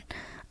not stopping.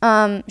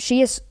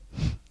 She is...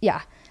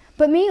 Yeah.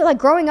 But me, like,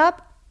 growing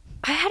up,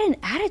 I had an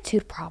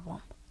attitude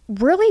problem.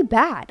 Really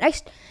bad.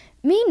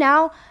 Me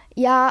now,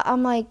 yeah,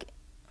 I'm like...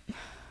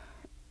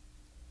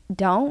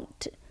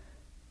 Don't.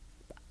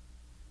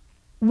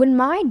 When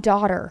my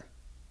daughter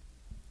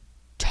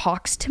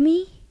talks to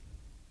me,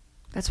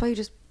 that's why you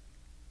just...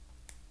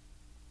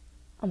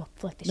 I'm gonna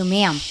flick the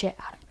shit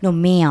out of her. No,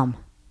 ma'am.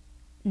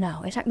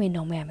 No, it's not me,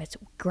 no, ma'am. It's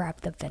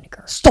grab the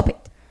vinegar. Stop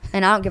it.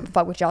 And I don't give a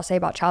fuck what y'all say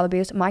about child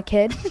abuse. My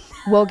kid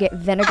will get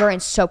vinegar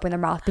and soap in their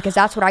mouth because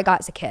that's what I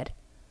got as a kid.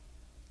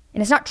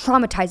 And it's not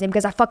traumatizing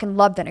because I fucking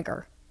love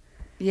vinegar.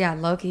 Yeah,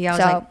 low-key. I was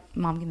like,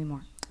 Mom, give me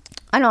more.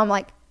 I know. I'm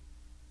like,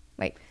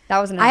 wait, that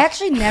wasn't enough. I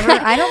actually never...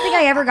 I don't think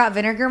I ever got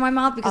vinegar in my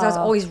mouth because I was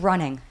always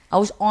running. I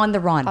was on the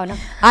run. Oh,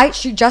 no.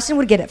 Justin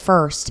would get it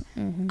first.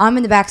 Mm-hmm. I'm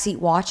in the back seat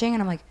watching,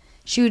 and I'm like...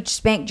 She would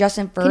spank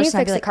Justin first. Can you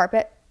fix the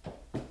carpet?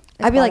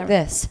 I'd be like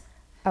this.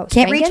 Oh,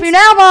 can't reach me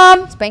now,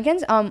 Mom.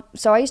 Spankings?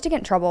 So I used to get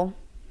in trouble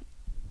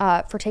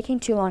for taking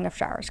too long of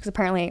showers because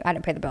apparently I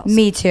didn't pay the bills.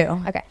 Me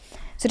too. Okay.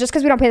 So just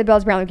because we don't pay the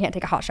bills, apparently we can't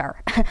take a hot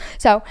shower.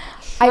 So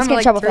I used to get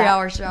in trouble for that.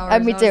 3-hour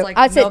showers. Me too.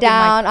 I'd sit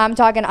down.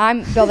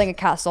 I'm building a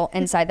castle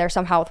inside there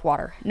somehow with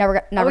water.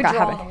 Never got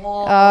happened.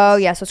 Oh,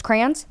 yeah. So it's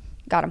crayons.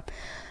 Got them.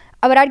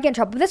 But I'd get in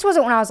trouble. But this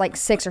wasn't when I was like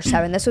 6 or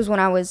 7. This was when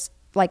I was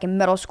like in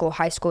middle school,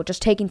 high school,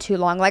 just taking too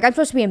long. Like I'm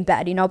supposed to be in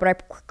bed, but I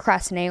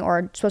procrastinate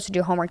or supposed to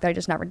do homework that I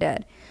just never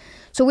did.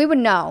 So we would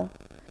know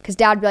because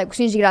Dad would be like, as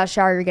soon as you get out of the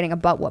shower, you're getting a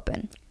butt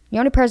whooping. You know how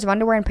many pairs of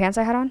underwear and pants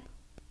I had on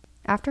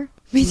after?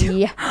 Me too.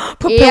 Yeah.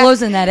 Put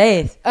pillows in that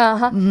eighth.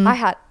 Uh-huh. Mm-hmm. I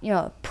had,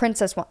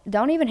 princess one.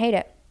 Don't even hate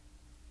it.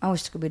 I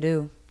was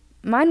Scooby-Doo.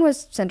 Mine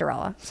was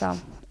Cinderella, so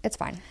it's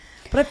fine.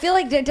 But I feel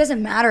like it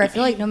doesn't matter. I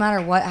feel like no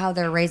matter what, how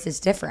they're raised is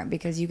different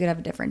because you could have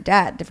a different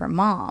dad, different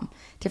mom,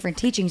 different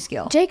teaching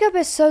skill. Jacob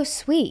is so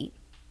sweet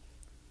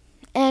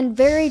and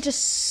very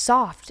just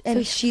soft. And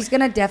so she's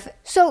going to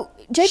So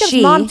Jacob's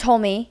mom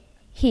told me,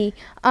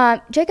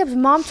 Jacob's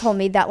mom told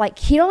me that like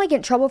he'd only get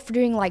in trouble for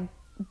doing like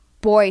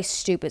boy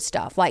stupid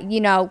stuff. Like,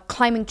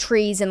 climbing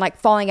trees and like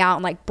falling out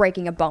and like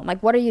breaking a bone.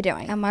 Like, what are you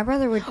doing? And my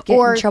brother would get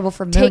in trouble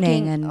for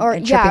mooning and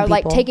tripping people.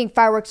 Like taking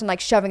fireworks and like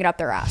shoving it up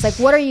their ass. Like,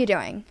 what are you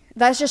doing?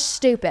 That's just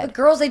stupid. But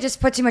girls, they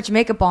just put too much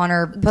makeup on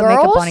or put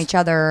makeup on each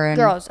other. And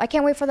girls, I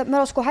can't wait for the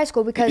middle school, high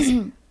school because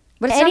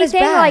but it's anything not as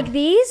bad. like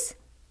these,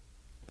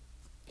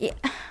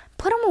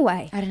 put them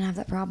away. I didn't have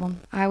that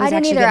problem. I was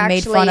actually getting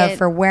made fun of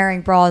for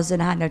wearing bras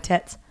and had no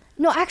tits.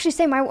 No, actually,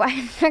 say my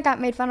wife. I got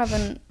made fun of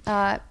in.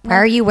 Why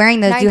are you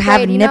wearing those? You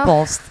have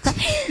nipples.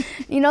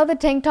 You know the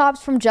tank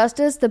tops from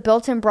Justice, the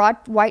built-in broad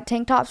white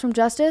tank tops from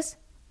Justice.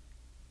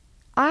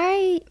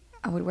 I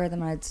would wear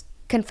them when I'd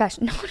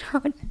confession.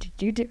 No, did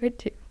you do it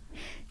too?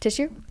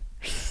 Tissue?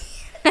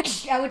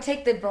 I would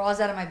take the bras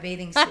out of my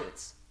bathing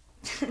suits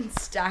and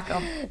stack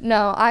them.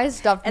 No, I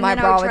stuffed my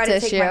bra with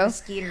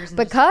tissue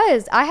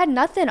because I had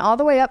nothing all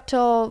the way up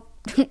till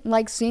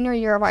like senior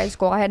year of high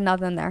school. I had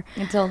nothing there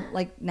until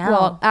like now.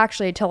 Well,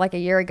 actually, till like a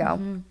year ago.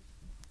 Mm-hmm.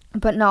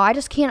 But no, I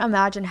just can't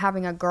imagine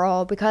having a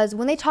girl because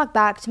when they talk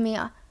back to me,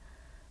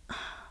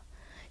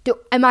 do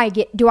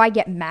I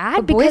get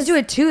mad? But boys do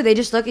it too. They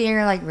just look at you and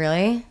you're like,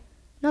 really?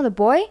 No, the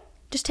boy.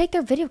 Just take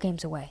their video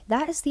games away.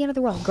 That is the end of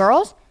the world.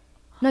 Girls?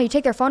 No, you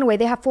take their phone away.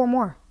 They have 4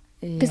 more.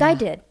 Because I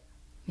did.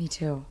 Me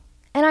too.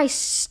 And I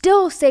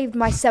still saved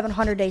my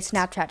 700-day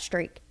Snapchat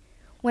streak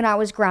when I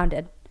was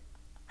grounded.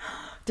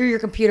 Through your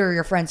computer or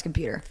your friend's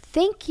computer.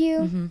 Thank you.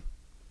 Mm-hmm.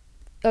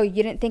 Oh,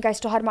 you didn't think I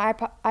still had my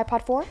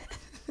iPod 4?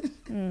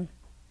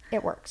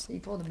 It works. You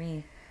pulled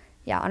me.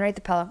 Yeah, underneath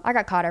the pillow. I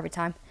got caught every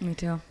time. Me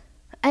too.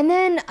 And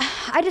then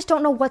I just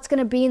don't know what's going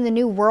to be in the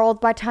new world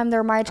by the time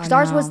they're my age. Because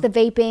ours was the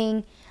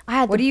vaping.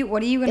 What are you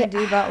going to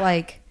do about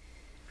like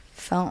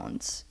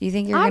phones? You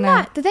think you're going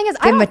to the thing is,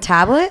 give him a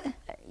tablet?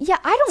 Yeah,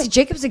 I don't. See,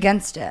 Jacob's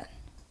against it.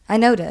 I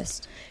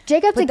noticed.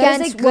 Jacob's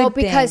against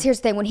because here's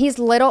the thing: when he's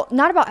little,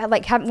 not about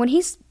like having when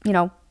he's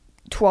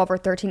 12 or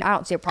 13, I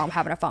don't see a problem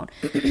having a phone.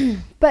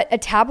 But a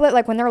tablet,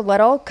 like when they're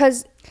little,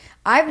 because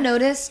I've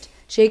noticed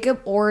Jacob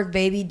or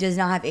baby does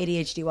not have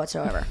ADHD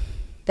whatsoever.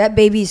 That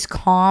baby's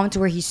calm to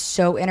where he's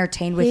so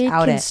entertained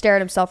without it. He can stare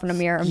at himself in a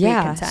mirror and be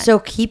content. So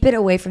keep it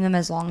away from them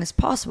as long as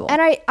possible.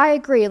 And I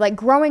agree. Like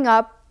growing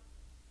up,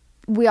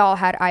 we all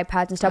had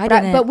iPads and stuff.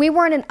 But we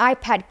weren't an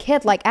iPad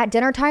kid. Like at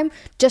dinner time,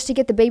 just to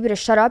get the baby to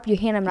shut up, you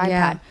hand him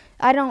an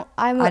iPad.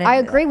 I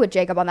agree with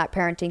Jacob on that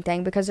parenting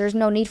thing because there's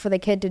no need for the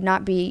kid to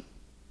not be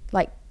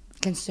like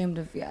consumed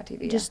of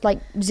TV. Just like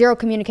zero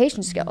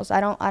communication skills.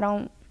 I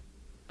don't.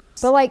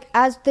 But like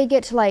as they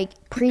get to like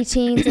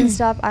preteens and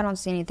stuff, I don't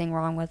see anything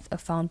wrong with a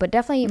phone. But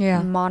definitely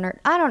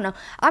monitor. I don't know.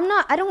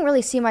 I don't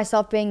really see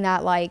myself being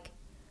that like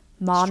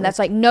mom that's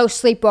like no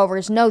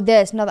sleepovers, no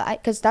this, no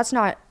that, because that's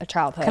not a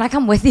childhood. Can I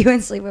come with you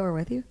and sleep over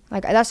with you?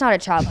 Like that's not a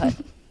childhood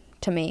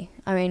to me.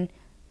 I mean,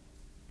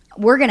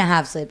 We're gonna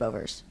have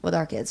sleepovers with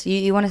our kids.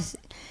 You want to?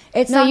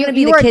 It's No, not you, gonna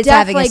be you the are kids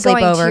having a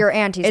definitely going sleepover. to your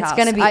auntie's it's house.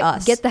 gonna be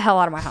us. Get the hell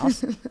out of my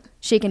house.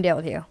 She can deal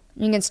with you.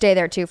 You can stay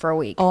there too for a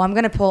week. Oh, I'm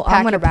gonna pull. Pack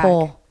I'm gonna your bag.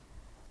 pull.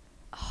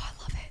 Oh,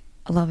 I love it.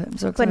 I love it. I'm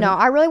so But excited. no,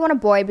 I really want a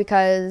boy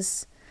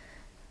because,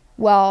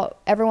 well,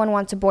 everyone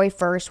wants a boy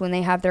first when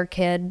they have their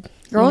kid.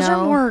 Girls you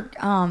know? are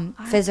more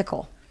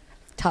physical,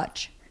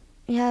 touch,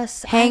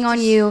 Yes. hang on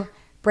you,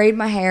 braid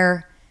my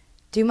hair,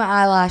 do my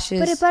eyelashes,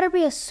 But it better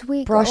be a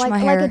sweet Brush girl. my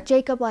Like hair. a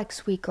Jacob like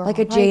sweet girl. like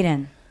a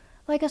Jaden.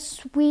 Like a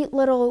sweet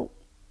little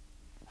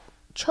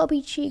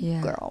chubby cheek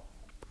Yeah. girl.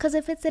 Because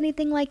if it's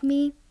anything like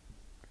me,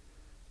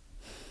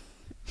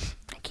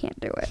 I can't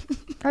do it.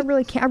 I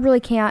really can't. I really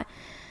can't.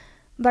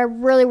 But I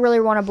really, really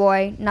want a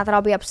boy. Not that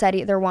I'll be upset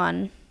either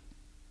one.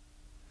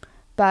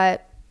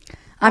 But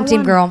I'm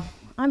team girl.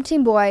 I'm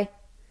team boy.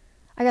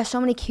 I got so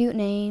many cute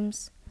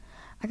names.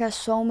 I got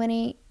so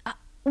many.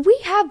 We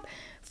have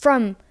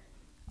from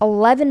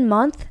 11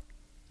 month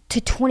to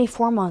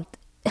 24 month.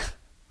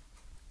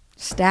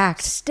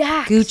 Stacked.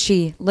 Stacked.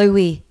 Gucci,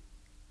 Louis,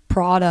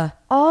 Prada,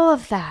 All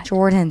of that.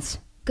 Jordans.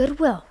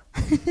 Goodwill.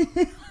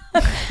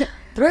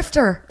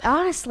 Thrifter.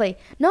 Honestly.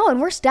 No, and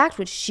we're stacked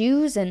with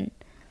shoes and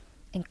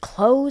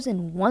clothes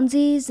and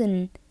onesies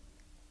and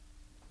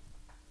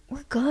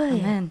we're good.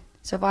 Amen.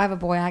 So if I have a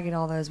boy, I get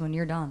all those when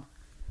you're done.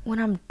 When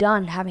I'm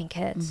done having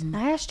kids.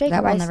 I asked Jacob.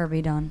 That I will s- never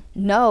be done.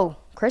 No,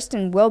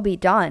 Kristen will be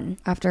done.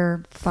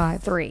 After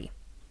 5.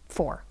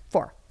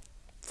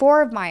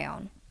 4 of my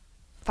own.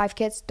 5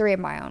 kids, 3 of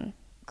my own.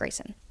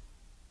 Grayson.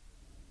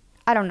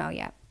 I don't know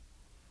yet.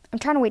 I'm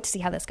trying to wait to see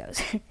how this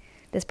goes.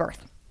 This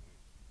birth.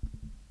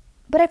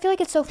 But I feel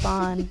like it's so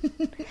fun.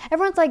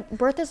 Everyone's like,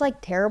 birth is like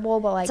terrible,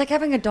 but like, It's like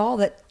having a doll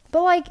that,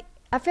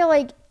 I feel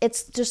like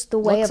it's just the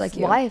way Looks of like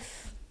you.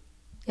 life.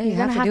 yeah, You're you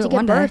gonna have to have do to it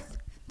one give day. birth.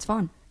 It's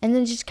fun. And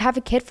then just have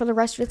a kid for the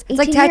rest of its 18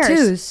 It's like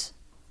years.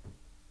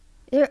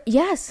 tattoos.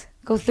 Yes.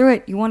 Go through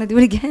it. You want to do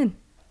it again.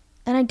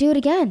 And I do it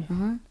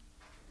again.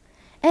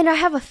 And I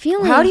have a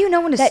feeling. How do you know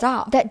when to that,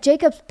 stop? That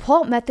Jacob's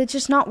pull-up method's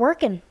just not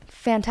working.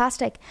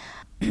 Fantastic.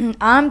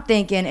 I'm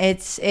thinking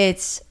it's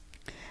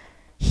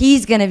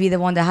he's gonna be the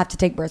one to have to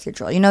take birth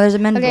control. You know, there's a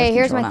men. Okay, birth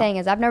here's control my now. thing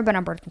is I've never been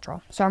on birth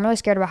control. So I'm really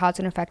scared about how it's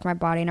going to affect my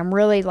body. And I'm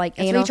really like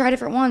That's why anal. you try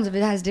different ones if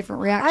it has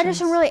different reactions. I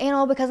just am really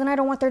anal because then I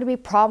don't want there to be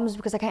problems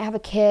because I can't have a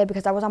kid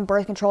because I was on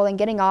birth control and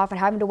getting off and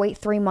having to wait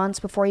 3 months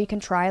before you can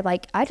try.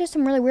 Like, I just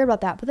am really weird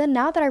about that. But then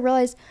now that I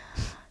realize,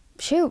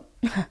 shoot,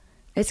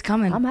 It's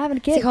coming. I'm having a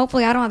kid. See,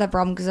 hopefully I don't have that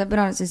problem because I've been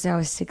on it since I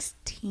was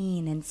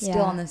 16 and still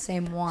Yeah. on the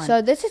same one.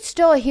 So this is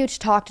still a huge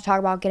talk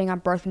about getting on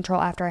birth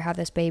control after I have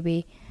this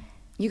baby.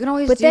 you can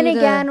always But do then the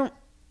again,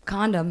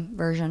 condom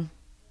version.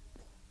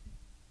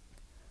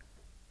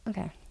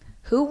 okay,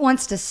 Who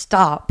wants to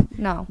stop?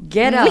 no.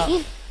 Get up.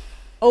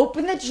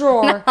 Open the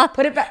drawer.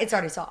 Put it back. It's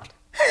already soft.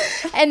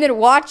 And then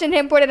watching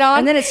him put it on.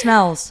 And then it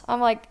smells.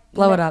 I'm like,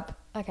 Blow no. it up.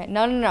 Okay,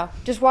 no.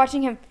 Just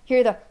watching him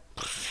hear the,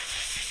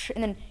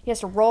 and then he has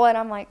to roll it.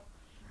 I'm like,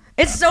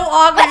 It's so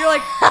awkward. You're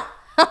like,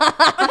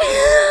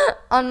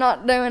 I'm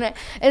not doing it.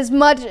 As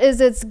much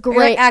as it's you're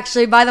great. like,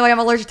 actually, by the way, I'm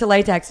allergic to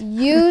latex.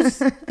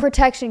 Use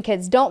protection,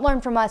 kids. Don't learn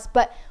from us.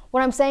 But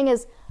what I'm saying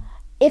is,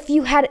 if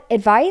you had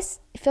advice,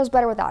 it feels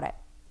better without it.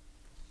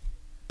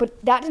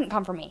 But that didn't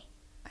come from me.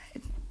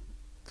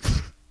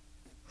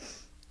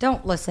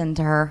 Don't listen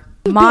to her.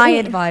 My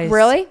advice.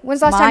 Really?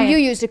 When's the last My- time you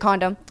used a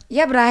condom?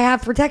 Yeah, but I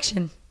have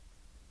protection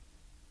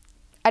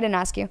I didn't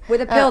ask you.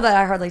 with a pill that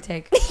I hardly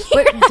take.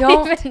 But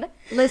don't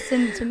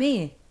listen to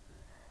me.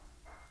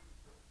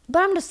 But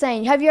I'm just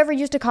saying, have you ever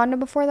used a condom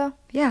before, though?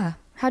 Yeah,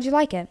 How'd you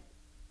like it?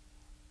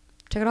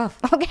 took it off.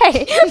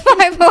 Okay,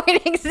 my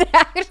point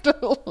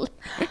exactly.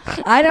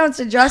 I don't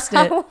suggest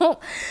I it.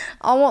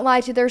 won't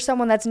lie to you. There's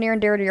someone that's near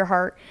and dear to your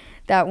heart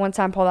that one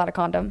time pulled out a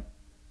condom.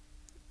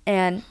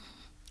 And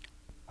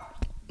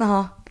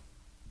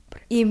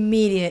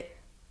Immediate.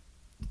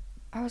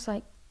 I was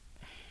like,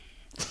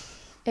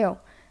 ew.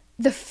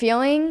 The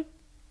feeling,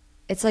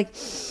 It's like,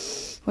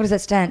 what is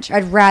that stench?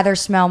 I'd rather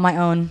smell my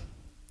own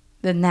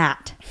than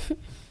that.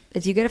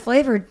 If you get it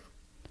flavored.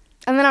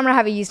 and then I'm going to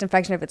have a yeast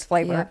infection if it's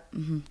flavored. Yeah,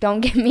 mm-hmm.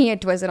 Don't get me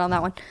twisted on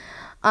that one.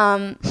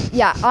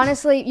 Yeah,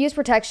 honestly, use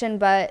protection,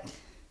 but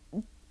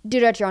do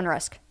it at your own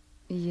risk.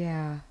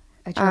 Yeah.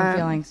 At your own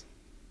feelings.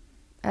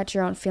 At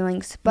your own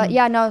feelings. But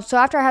yeah, no. So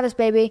after I had this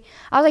baby,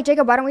 I was like,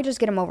 Jacob, why don't we just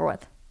get him over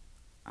with?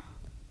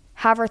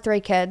 Have our 3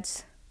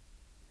 kids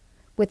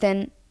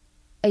within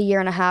a year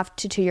and a half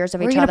to 2 years of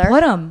Where are each you other. going to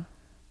put them?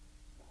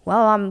 Well,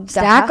 I'm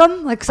Stack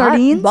them like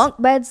sardines? Bunk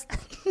beds.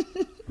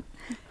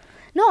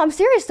 No, I'm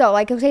serious though.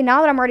 Like, okay,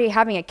 now that I'm already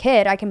having a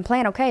kid, I can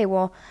plan. Okay,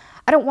 well,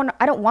 I don't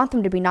want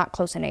them to be not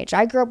close in age.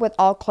 I grew up with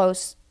all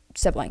close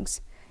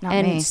siblings Not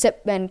and me.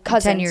 and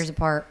cousins. 10 years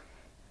apart.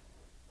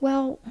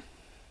 Well,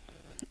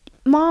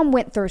 Mom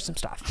went through some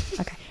stuff.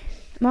 Okay,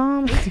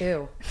 Mom.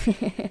 Two.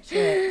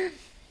 Shit.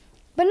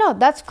 But no,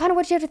 that's kind of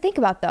what you have to think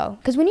about though,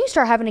 because when you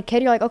start having a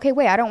kid, you're like, okay,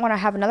 wait, I don't want to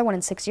have another one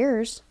in 6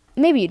 years.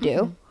 Maybe you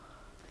do,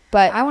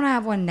 but I want to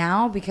have one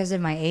now because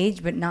of my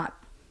age, but not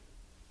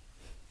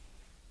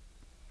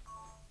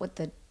with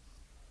the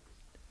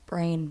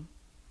brain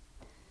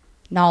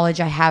knowledge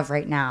I have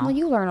right now. Well,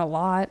 you learn a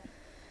lot.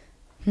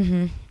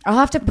 I'll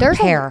have to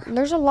prepare.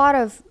 There's a lot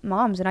of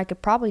moms, and I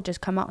could probably just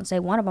come out and say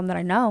one of them that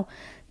I know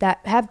that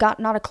have got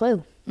not a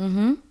clue.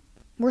 Mm-hmm.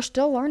 We're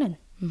still learning.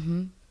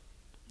 Mm-hmm.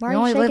 Why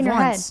are you shaking your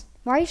head?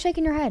 Why are you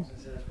shaking your head?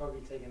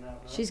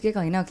 She's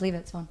giggling. No, leave it.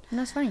 It's fine.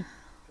 No, it's funny.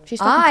 She's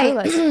fucking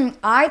clueless.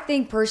 I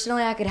think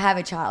personally I could have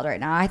a child right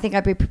now. I think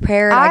I'd be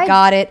prepared. I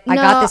got it. I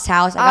got this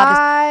house. I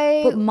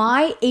got this. But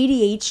my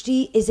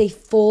ADHD is a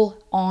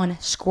full-on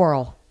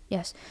squirrel.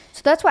 Yes.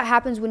 So that's what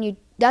happens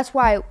that's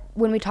why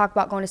when we talk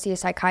about going to see a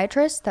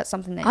psychiatrist, that's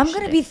something that I'm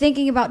going to be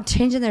thinking about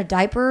changing their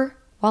diaper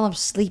while I'm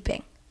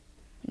sleeping.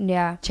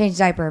 Yeah. Change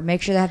diaper.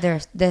 Make sure they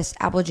have this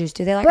apple juice.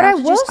 Do they like but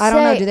apple juice? I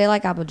don't know. Say, do they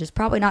like apple juice?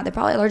 Probably not. They're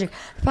probably allergic.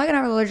 They're probably going to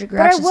have an allergic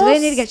reaction. So they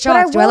need to get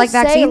shots. Do I like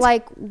vaccines?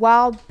 Like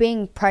while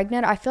being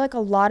pregnant, I feel like a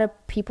lot of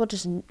people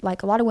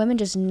a lot of women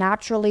just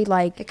naturally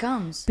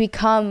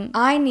become.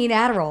 I need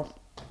Adderall.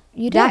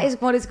 You do. That is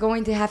what it's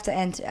going to have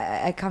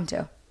to come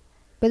to.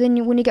 But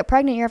then when you get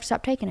pregnant, you have to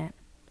stop taking it.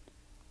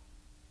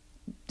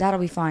 That'll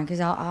be fine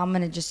because I'm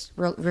going to just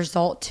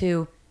result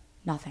to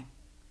nothing.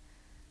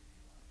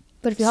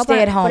 But if you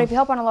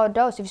help on a low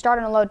dose, if you start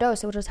on a low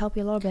dose, it will just help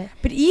you a little bit.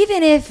 But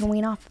even if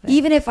wean off of it.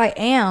 Even if I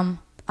am,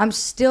 I'm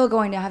still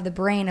going to have the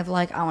brain of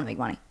like I want to make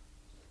money,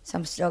 so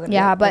I'm still going to.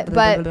 Yeah,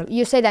 but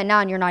you say that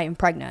now and you're not even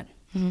pregnant.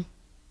 Mm-hmm.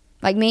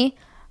 Like me,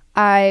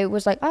 I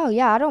was like, oh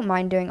yeah, I don't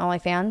mind doing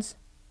OnlyFans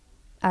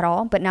at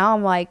all. But now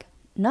I'm like,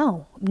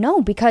 no,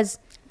 because.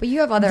 But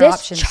you have other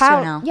options too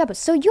now. Yeah, but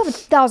so you have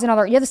 1,000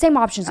 other. You have the same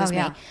options as me.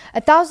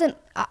 1,000.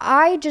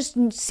 I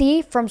just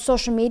see from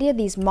social media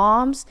these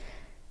moms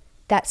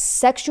that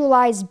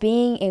sexualize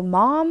being a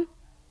mom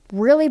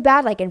really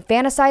bad, like and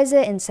fantasize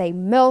it and say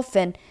MILF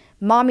and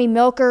mommy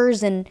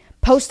milkers and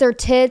post their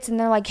tits and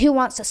they're like, who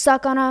wants to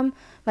suck on them?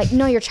 Like,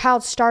 no, your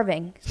child's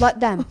starving.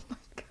 Let them. Oh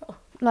my God.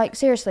 Like,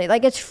 seriously.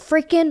 Like, it's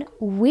freaking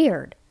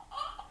weird.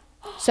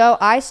 So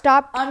I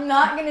stopped. I'm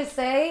not going to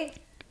say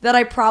that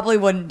I probably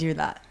wouldn't do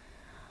that.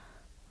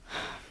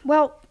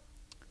 Well,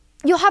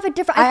 you'll have a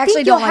different... I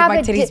actually don't like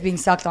my titties being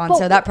sucked on,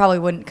 so that probably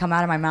wouldn't come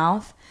out of my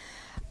mouth.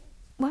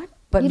 What?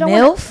 But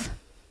MILF?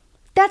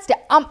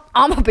 I'm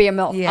going to be a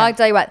MILF. Yeah. I'll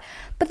tell you what.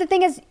 But the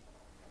thing is,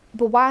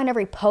 but why on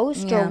every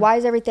post or why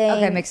is everything...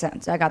 Okay, makes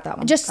sense. I got that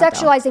one. Just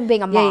sexualizing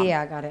being a mom.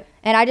 Yeah, I got it.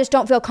 And I just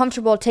don't feel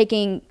comfortable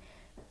taking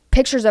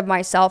pictures of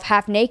myself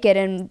half naked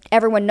and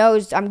everyone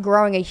knows I'm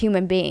growing a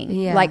human being.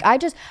 Yeah. Like,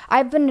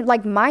 I've been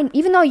like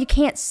even though you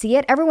can't see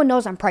it, everyone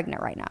knows I'm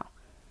pregnant right now.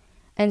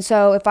 And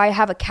so if I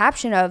have a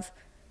caption of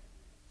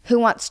who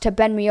wants to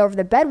bend me over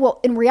the bed, well,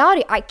 in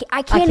reality, I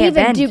can't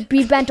even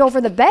be bent over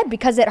the bed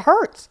because it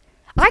hurts.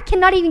 I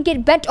cannot even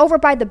get bent over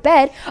by the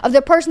bed of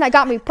the person that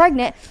got me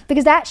pregnant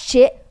because that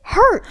shit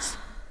hurts.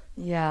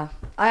 Yeah,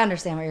 I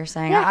understand what you're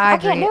saying. Yeah, I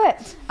agree. Can't do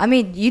it. I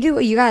mean, you do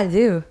what you got to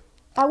do.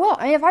 I will.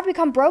 And if I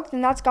become broke,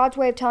 then that's God's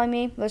way of telling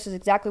me this is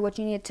exactly what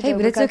you need to do. Hey,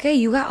 but it's okay.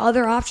 You got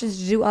other options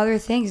to do other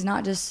things,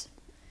 not just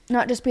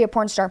be a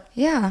porn star.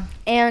 Yeah.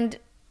 And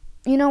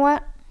you know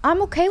what?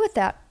 I'm okay with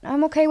that.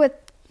 I'm okay with...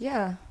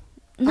 Yeah.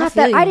 Not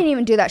that I didn't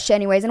even do that shit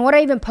anyways. And what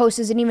I even post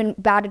isn't even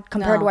bad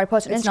compared to what I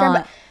post on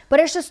Instagram. But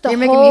it's just You're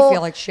making me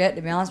feel like shit,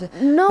 to be honest with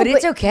you. No, but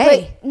it's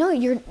okay. But no,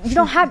 you're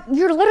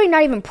literally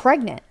not even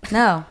pregnant.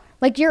 No.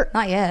 Like you're...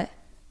 Not yet.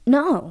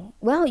 No.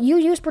 Well, you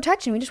use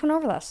protection. We just went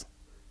over this.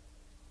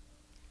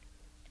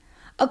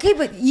 Okay,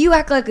 but you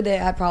act like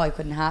that probably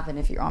couldn't happen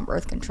if you're on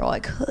birth control. I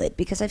could,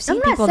 because I've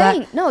seen people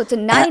No, it's a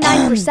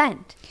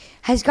 99%.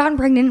 Has gotten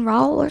pregnant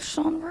while it's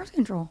on birth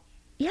control.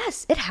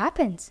 Yes, it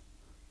happens.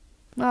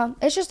 Well,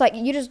 it's just like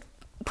you just...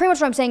 Pretty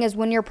much what I'm saying is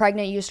when you're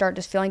pregnant, you start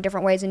just feeling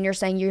different ways, and you're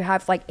saying you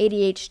have like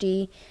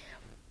ADHD.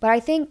 But I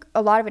think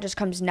a lot of it just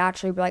comes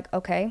naturally. Be like,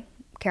 okay,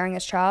 carrying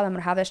this child, I'm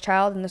gonna have this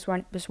child, and this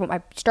is what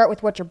my start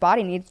with what your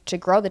body needs to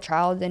grow the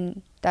child,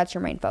 and that's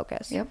your main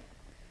focus. Yep.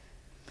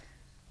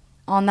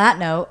 On that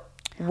note,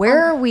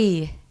 where are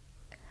we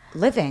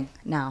living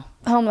now?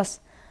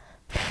 Homeless.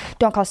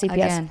 Don't call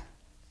CPS.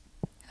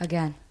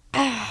 Again.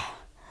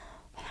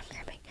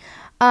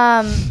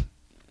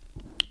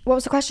 What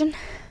was the question?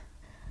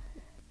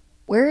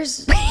 Where are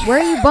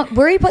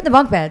you putting the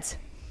bunk beds?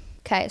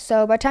 Okay,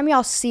 so by the time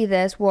y'all see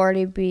this, I'll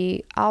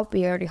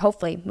be already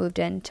hopefully moved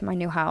into my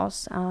new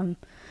house. Found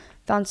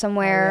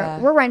somewhere. Oh, yeah.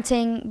 We're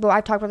renting, but I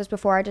talked about this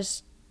before. I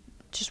just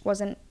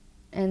wasn't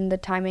in the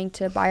timing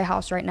to buy a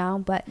house right now.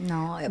 But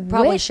no, it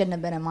probably shouldn't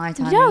have been in my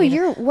timing.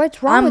 No,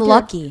 what's wrong? I'm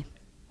lucky.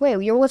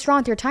 What's wrong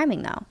with your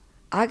timing though?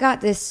 I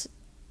got this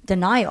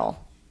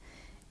denial,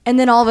 and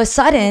then all of a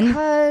sudden,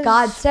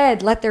 God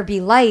said, "Let there be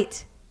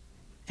light,"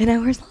 and I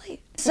was light.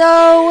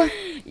 So,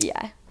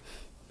 yeah.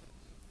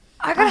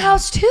 I got a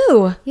house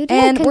too. You did.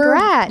 And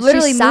congrats. We're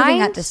literally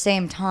moving at the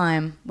same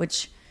time,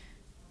 which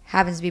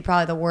happens to be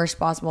probably the worst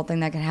possible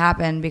thing that could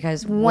happen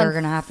because we're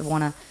going to have to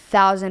want to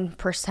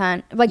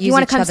 1,000%. Like, you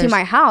want to come see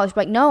my house?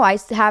 Like, no, I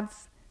have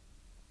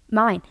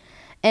mine.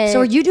 And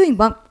so are you doing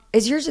bunk?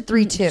 Is yours a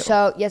 3-2?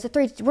 So, yes, a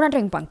 3. We're not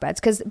doing bunk beds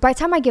because by the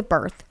time I give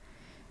birth,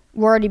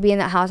 we'll already be in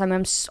that house. I mean,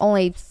 I'm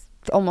only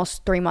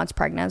almost 3 months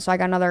pregnant, so I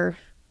got another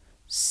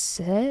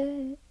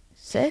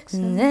 6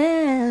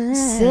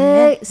 months,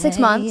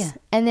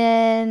 and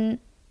then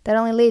that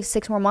only leaves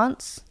 6 more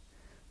months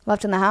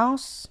left in the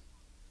house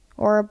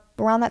or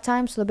around that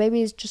time, so the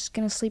baby is just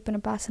going to sleep in a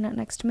bassinet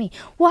next to me.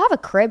 We'll have a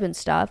crib and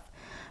stuff,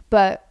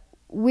 but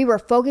we were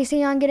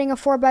focusing on getting a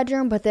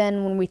 4-bedroom, but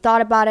then when we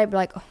thought about it, we're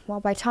like, well,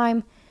 by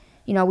time,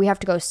 we have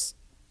to go,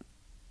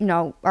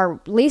 our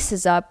lease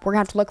is up, we're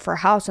going to have to look for a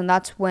house, and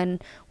that's when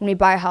we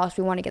buy a house,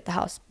 we want to get the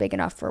house big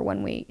enough for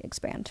when we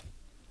expand.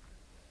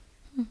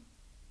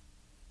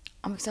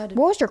 I'm excited.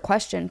 What was your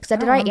question? Because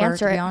did I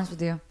answer it? To be honest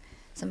with you,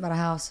 something about a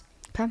house.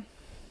 Okay.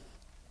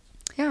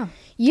 Yeah.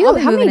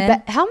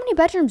 How many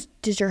bedrooms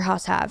does your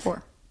house have?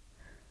 4.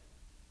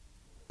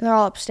 They're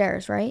all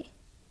upstairs, right?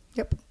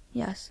 Yep.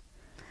 Yes.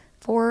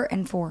 4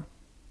 and 4.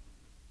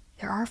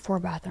 There are 4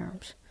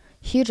 bathrooms.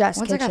 Huge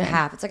ass kitchen. It's like a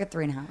half. It's like a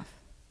 3.5.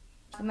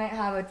 I might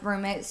have a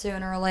roommate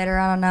sooner or later.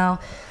 I don't know.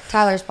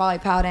 Tyler's probably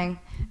pouting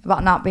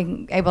about not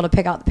being able to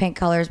pick out the paint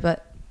colors,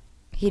 but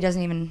he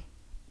couldn't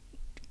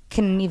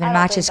even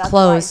match his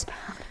clothes.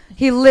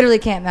 He literally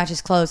can't match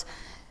his clothes.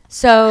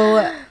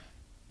 So,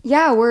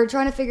 yeah, we're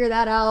trying to figure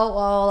that out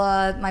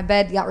while my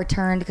bed got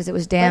returned because it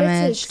was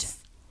damaged.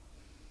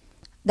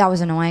 That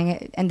was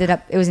annoying.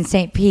 It was in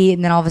St. Pete,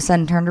 and then all of a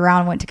sudden turned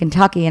around and went to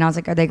Kentucky, and I was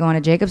like, are they going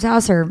to Jacob's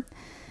house? Or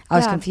I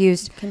was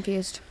confused.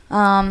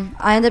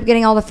 I ended up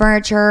getting all the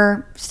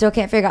furniture. Still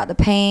can't figure out the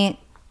paint.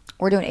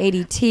 We're doing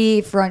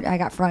ADT. I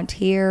got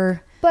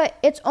Frontier. But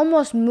it's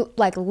almost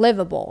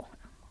livable.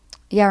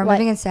 Yeah, we're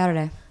moving in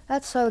Saturday.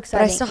 That's so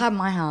exciting. But I still have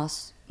my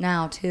house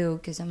now, too,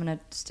 because I'm going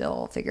to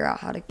still figure out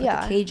how to put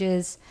the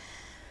cages.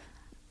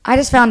 I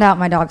just found out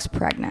my dog's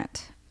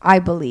pregnant, I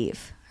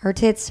believe. Her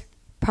tits,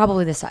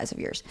 probably the size of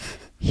yours.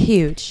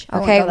 Huge.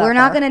 Okay, we're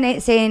not going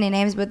to say any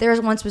names, but there's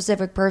one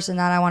specific person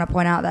that I want to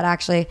point out that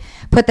actually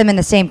put them in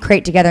the same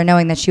crate together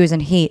knowing that she was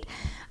in heat.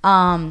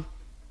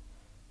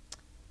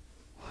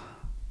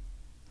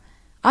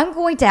 I'm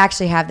going to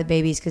actually have the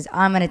babies because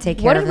I'm going to take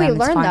care of them.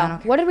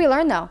 What did we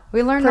learn, though?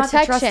 We learned not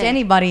to trust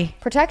anybody.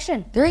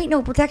 Protection. There ain't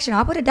no protection.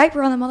 I put a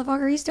diaper on the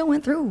motherfucker. He still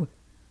went through.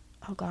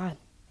 Oh, God.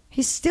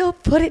 He still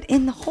put it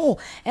in the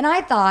hole. And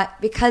I thought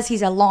because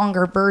he's a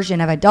longer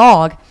version of a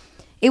dog,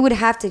 it would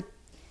have to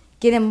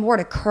get him more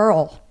to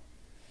curl.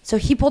 So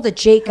he pulled a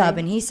Jacob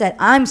and he said,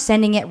 I'm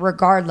sending it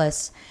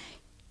regardless.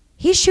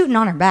 He's shooting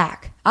on her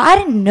back. I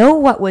didn't know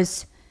what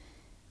was,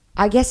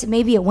 I guess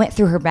maybe it went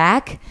through her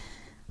back.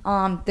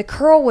 The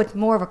curl was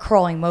more of a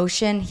curling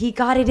motion. He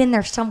got it in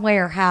there some way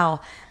or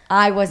how.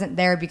 I wasn't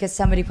there because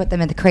somebody put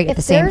them in the crate at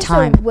the same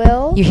time.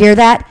 You hear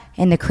that?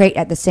 In the crate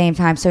at the same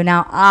time. So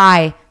now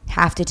I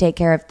have to take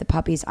care of the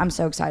puppies. I'm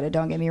so excited.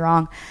 Don't get me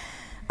wrong.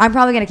 I'm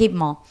probably going to keep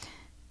them all.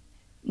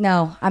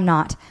 No, I'm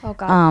not. Oh,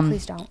 God.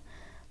 Please don't.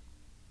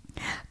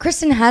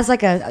 Christen has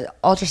like a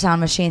ultrasound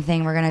machine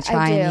thing we're going to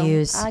try and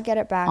use. I'll get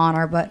it back. On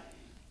her, but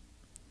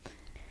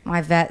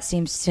my vet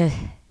seems to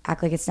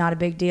act like it's not a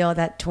big deal.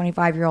 That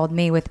 25-year-old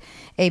me with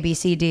A, B,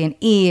 C, D, and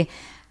E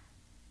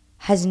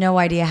has no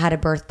idea how to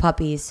birth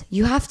puppies.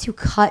 You have to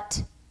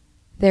cut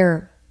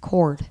their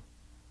cord.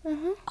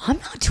 Mm-hmm. I'm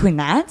not doing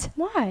that.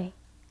 Why?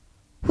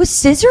 With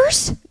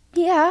scissors?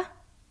 Yeah.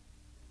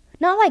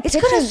 Not like it's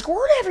going to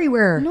squirt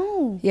everywhere.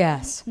 No.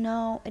 Yes.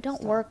 No, it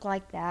don't work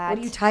like that. What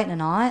do you tighten a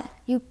knot?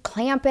 You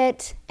clamp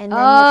it and then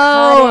you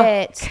cut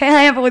it.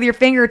 Clamp it with your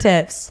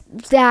fingertips.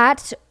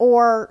 That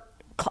or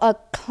a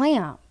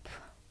clamp.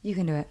 You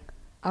can do it.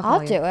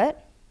 I'll do it.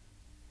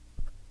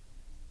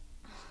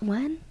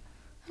 When?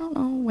 I don't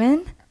know.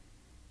 When?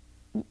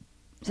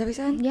 Is that what you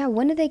said? Yeah,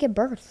 when did they give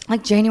birth?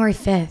 Like January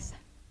 5th.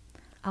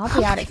 I'll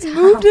be out of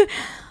town. I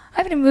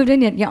haven't moved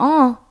in yet.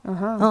 Yeah.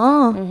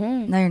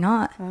 Mm-hmm. No, you're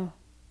not. Oh.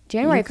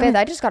 January 5th,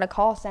 I just got a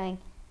call saying,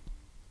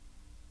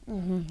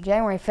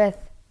 January 5th,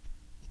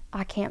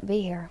 I can't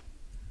be here.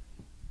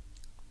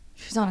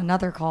 She's on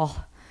another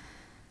call.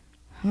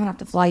 I'm going to have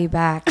to fly you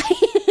back.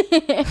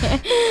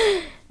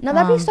 No,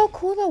 that'd be so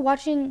cool, though,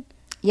 watching.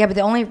 Yeah, but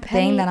the only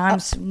thing that I'm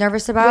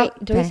nervous about.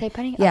 Wait, do we say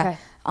Penny? Yeah. Okay.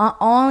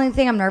 Only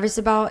thing I'm nervous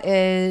about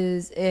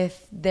is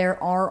if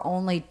there are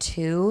only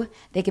 2,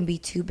 they can be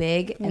too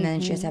big, and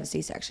then she has to have a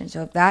C-section.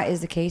 So if that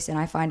is the case, and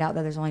I find out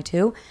that there's only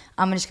 2,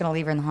 I'm just gonna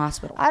leave her in the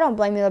hospital. I don't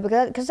blame you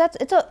though, because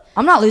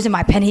I'm not losing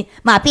my penny.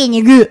 My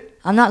penny good.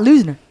 I'm not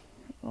losing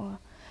her.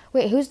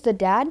 Wait, who's the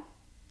dad?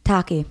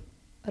 Taki.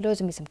 Oh, those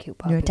gonna be some cute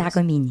puppies. You're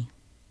Takamini.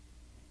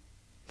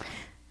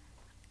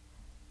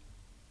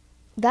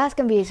 That's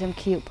gonna be some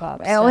cute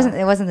pups.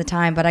 It wasn't the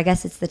time, but I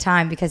guess it's the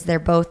time because they're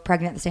both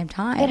pregnant at the same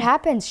time. It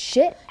happens.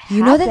 Shit happens.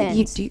 You know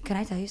that can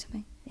I tell you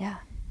something? Yeah.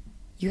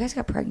 You guys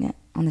got pregnant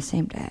on the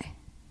same day.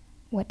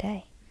 What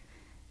day?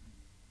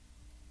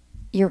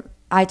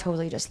 I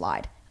totally just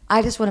lied.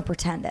 I just want to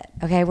pretend it.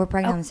 Okay, we're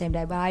pregnant on the same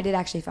day, but I did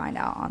actually find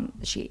out on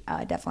the sheet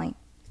definitely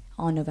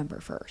on November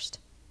 1st.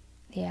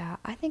 Yeah,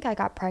 I think I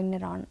got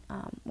pregnant on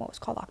what was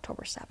called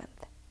October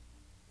 7th.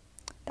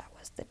 That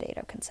was the date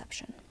of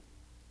conception.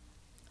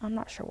 I'm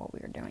not sure what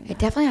we were doing. It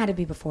definitely had to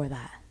be before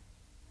that.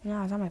 No,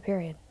 I was on my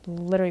period.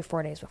 Literally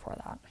 4 days before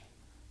that.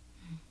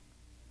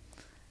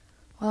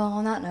 Well,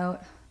 on that note,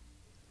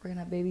 we're going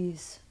to have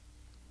babies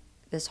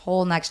this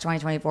whole next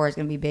 2024 is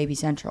going to be baby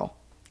central.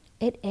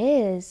 It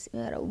is.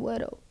 You got a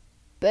little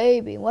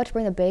baby. Watch,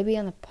 bring the baby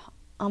on the.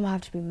 I'm gonna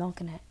have to be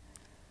milking it.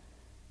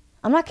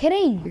 I'm not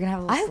kidding. You're going to have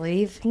a little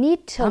sleeve? I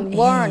need to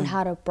learn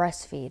how to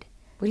breastfeed.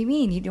 What do you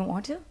mean? You don't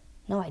want to?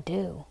 No, I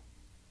do.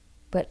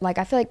 But like,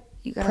 I feel like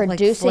You gotta,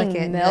 producing flick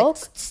it and milk.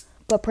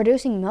 But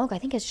producing milk, I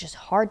think it's just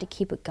hard to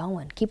keep it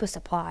going, keep a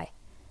supply.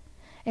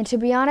 And to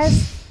be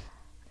honest,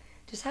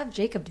 just have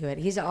Jacob do it.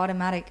 He's an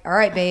automatic. All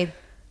right, babe.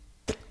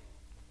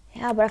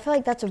 yeah, but I feel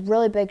like that's a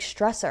really big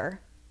stressor.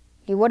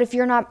 What if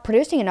you're not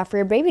producing enough for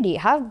your baby to eat?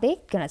 How are they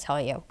gonna tell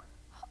you?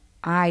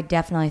 I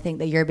definitely think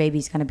that your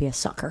baby's going to be a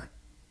sucker.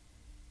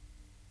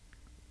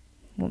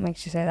 What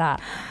makes you say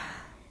that?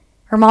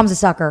 Her mom's a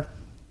sucker.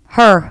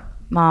 Her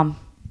mom.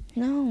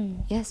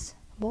 No, Yes.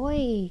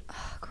 boy.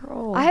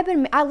 Girl.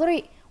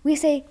 We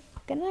say,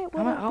 good night,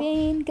 little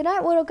bean. Good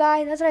night, little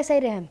guy. That's what I say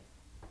to him.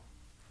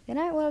 Good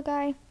night, little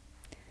guy.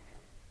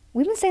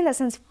 We've been saying that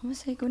since I'm going to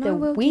say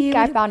the week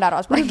I found out I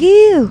was What a pregnant.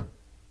 you.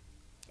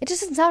 It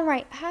just doesn't sound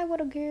right. Hi,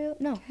 little girl.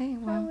 No. Okay, Hi,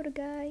 well. little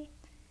guy.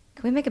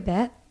 Can we make a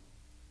bet?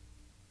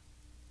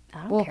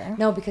 I don't care.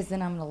 No, because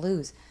then I'm going to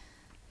lose.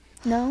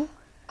 No?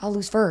 I'll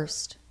lose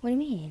first. What do you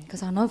mean?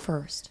 Because I'll know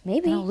first.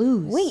 Maybe. Then I'll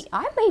lose. Wait,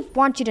 I may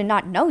want you to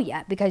not know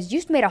yet because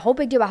you made a whole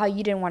big deal about how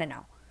you didn't want to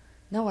know.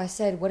 No, I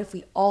said, what if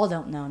we all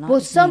don't know? Not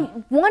Well, just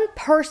me. one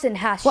person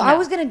has to Well, know. I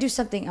was going to do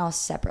something else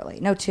separately.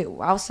 No,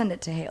 two. I'll send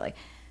it to Haley.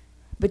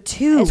 But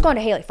two. It's going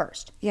to Haley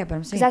first. Yeah, but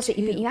I'm saying Because two. I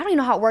don't even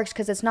know how it works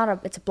because it's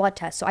a blood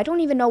test. So I don't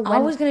even know when. I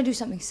was going to do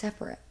something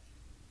separate.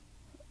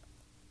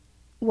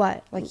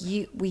 What? Like,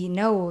 we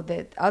know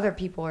that other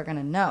people are going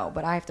to know,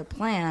 but I have to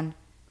plan.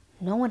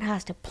 No one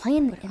has to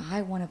plan. But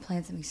I want to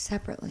plan something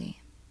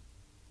separately.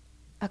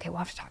 Okay, we'll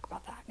have to talk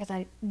about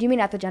that. Do you mean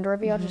at the gender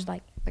reveal? Just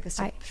like Like a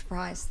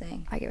surprise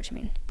thing. I get what you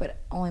mean. But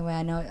only way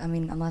I know,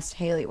 unless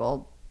Haley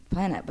will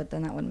plan it, but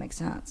then that wouldn't make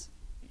sense.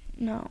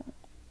 No.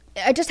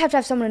 I just have to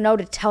have someone to know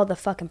to tell the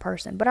fucking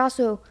person. But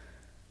also,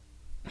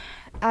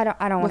 I don't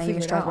want to figure even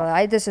it stress out. about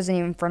that. This isn't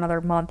even for another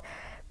month.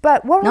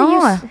 But what were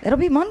No, you... it'll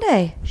be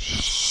Monday.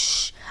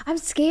 Shh. I'm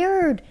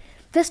scared.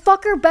 This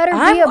fucker better be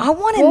a I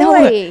want to boy.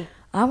 know.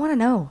 I want to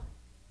know.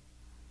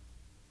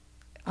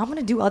 I'm going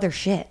to do other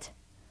shit.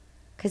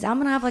 Because I'm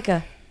going to have like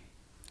a...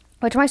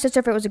 But to my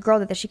sister, if it was a girl,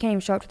 that she can't even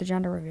show up to the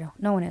gender reveal.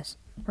 No one is.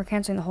 We're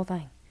canceling the whole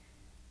thing.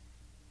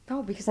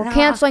 No, because We're then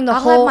canceling the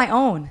I'll whole... have my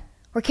own.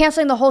 We're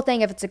canceling the whole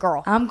thing if it's a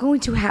girl. I'm going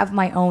to have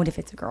my own if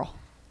it's a girl.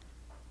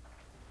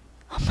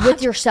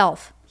 With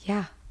yourself.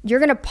 Yeah. You're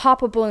going to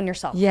pop a balloon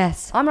yourself.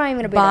 Yes. I'm not even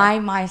going to be by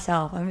there.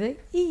 myself. I'm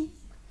like, "Ee."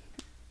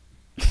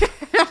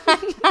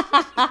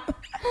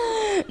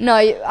 No,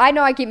 I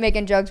know I keep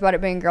making jokes about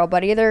it being a girl,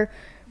 but either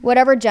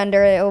whatever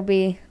gender, it will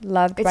be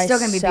loved It's by still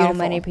gonna be so beautiful.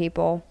 many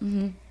people.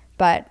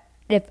 But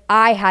if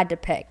I had to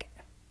pick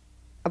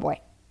a boy,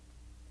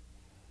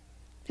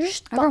 there's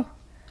just A girl.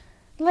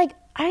 like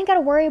I ain't got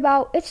to worry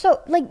about it's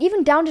so like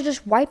even down to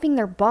just wiping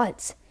their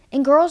butts.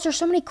 And girls, there's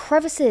so many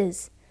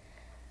crevices,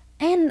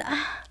 and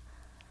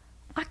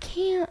I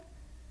can't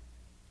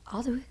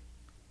I'll do it.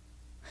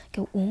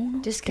 go. Uno,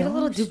 Just get a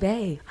little dos.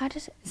 duvet.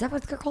 Is Is that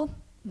what they're called?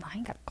 I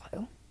ain't got a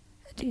clue.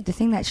 Dude, the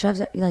thing that shoves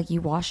it, like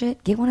you wash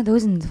it, get one of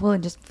those in the toilet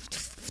and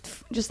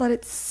just let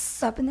it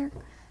sup in there.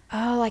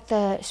 Oh, like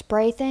the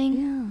spray thing.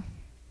 Yeah.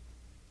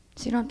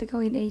 So you don't have to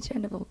go eat each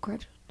end of a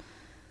crutch.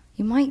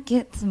 You might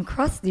get some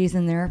crusties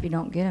in there if you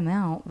don't get them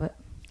out, but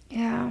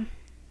Yeah.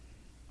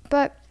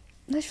 But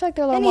I just feel like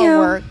they're a little Anyhow. more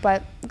work,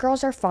 but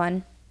girls are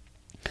fun.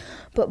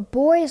 But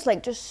boys,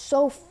 like, just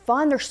so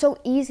fun. They're so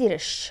easy to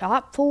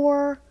shop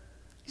for.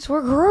 so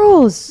we're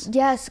girls.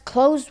 Yes,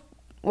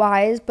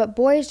 clothes-wise, but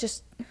boys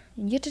just,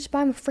 you just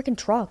buy them a freaking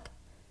truck.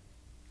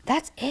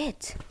 That's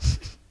it.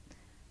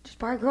 Just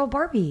buy a girl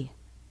Barbie.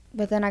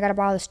 But then I got to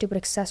buy all the stupid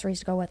accessories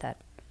to go with it.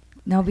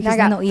 No, And because I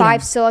then got they'll eat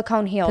 5 them.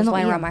 silicone heels Then they'll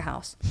laying eat around 'em. my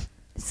house.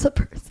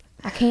 Slippers.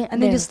 I can't.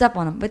 And then do- just step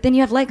on them. But then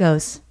you have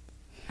Legos.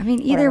 I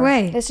mean, either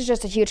Whatever. way. This is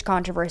just a huge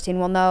controversy, and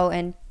we'll know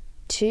in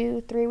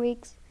 2-3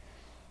 weeks.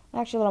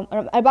 Actually,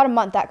 about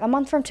a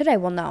month from today,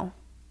 we'll know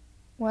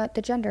what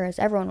the gender is.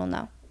 Everyone will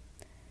know.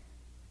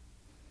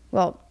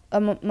 Well, a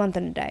month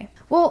and a day.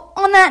 Well,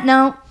 on that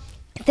note,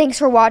 Thanks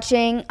for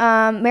watching.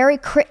 Merry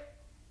Christmas.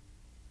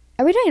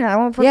 Are we doing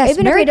another one? yes,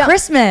 Even if Merry we don't-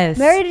 Christmas.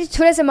 Merry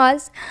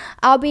Christmas.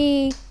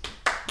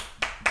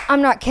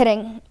 I'm not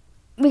kidding.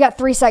 We got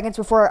 3 seconds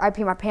before I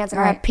pee my pants, and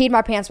All I right. have peed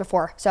my pants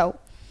before. So,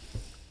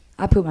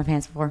 I pooped my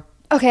pants before.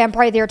 okay, I'm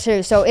probably there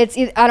too. So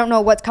I don't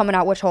know what's coming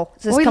out which hole.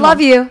 So Well, we come love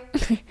on. you. Love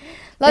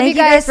Thank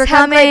you guys. for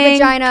Have a great coming.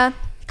 vagina.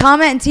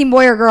 Comment and team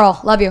boy or girl.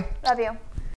 Love you. Love you.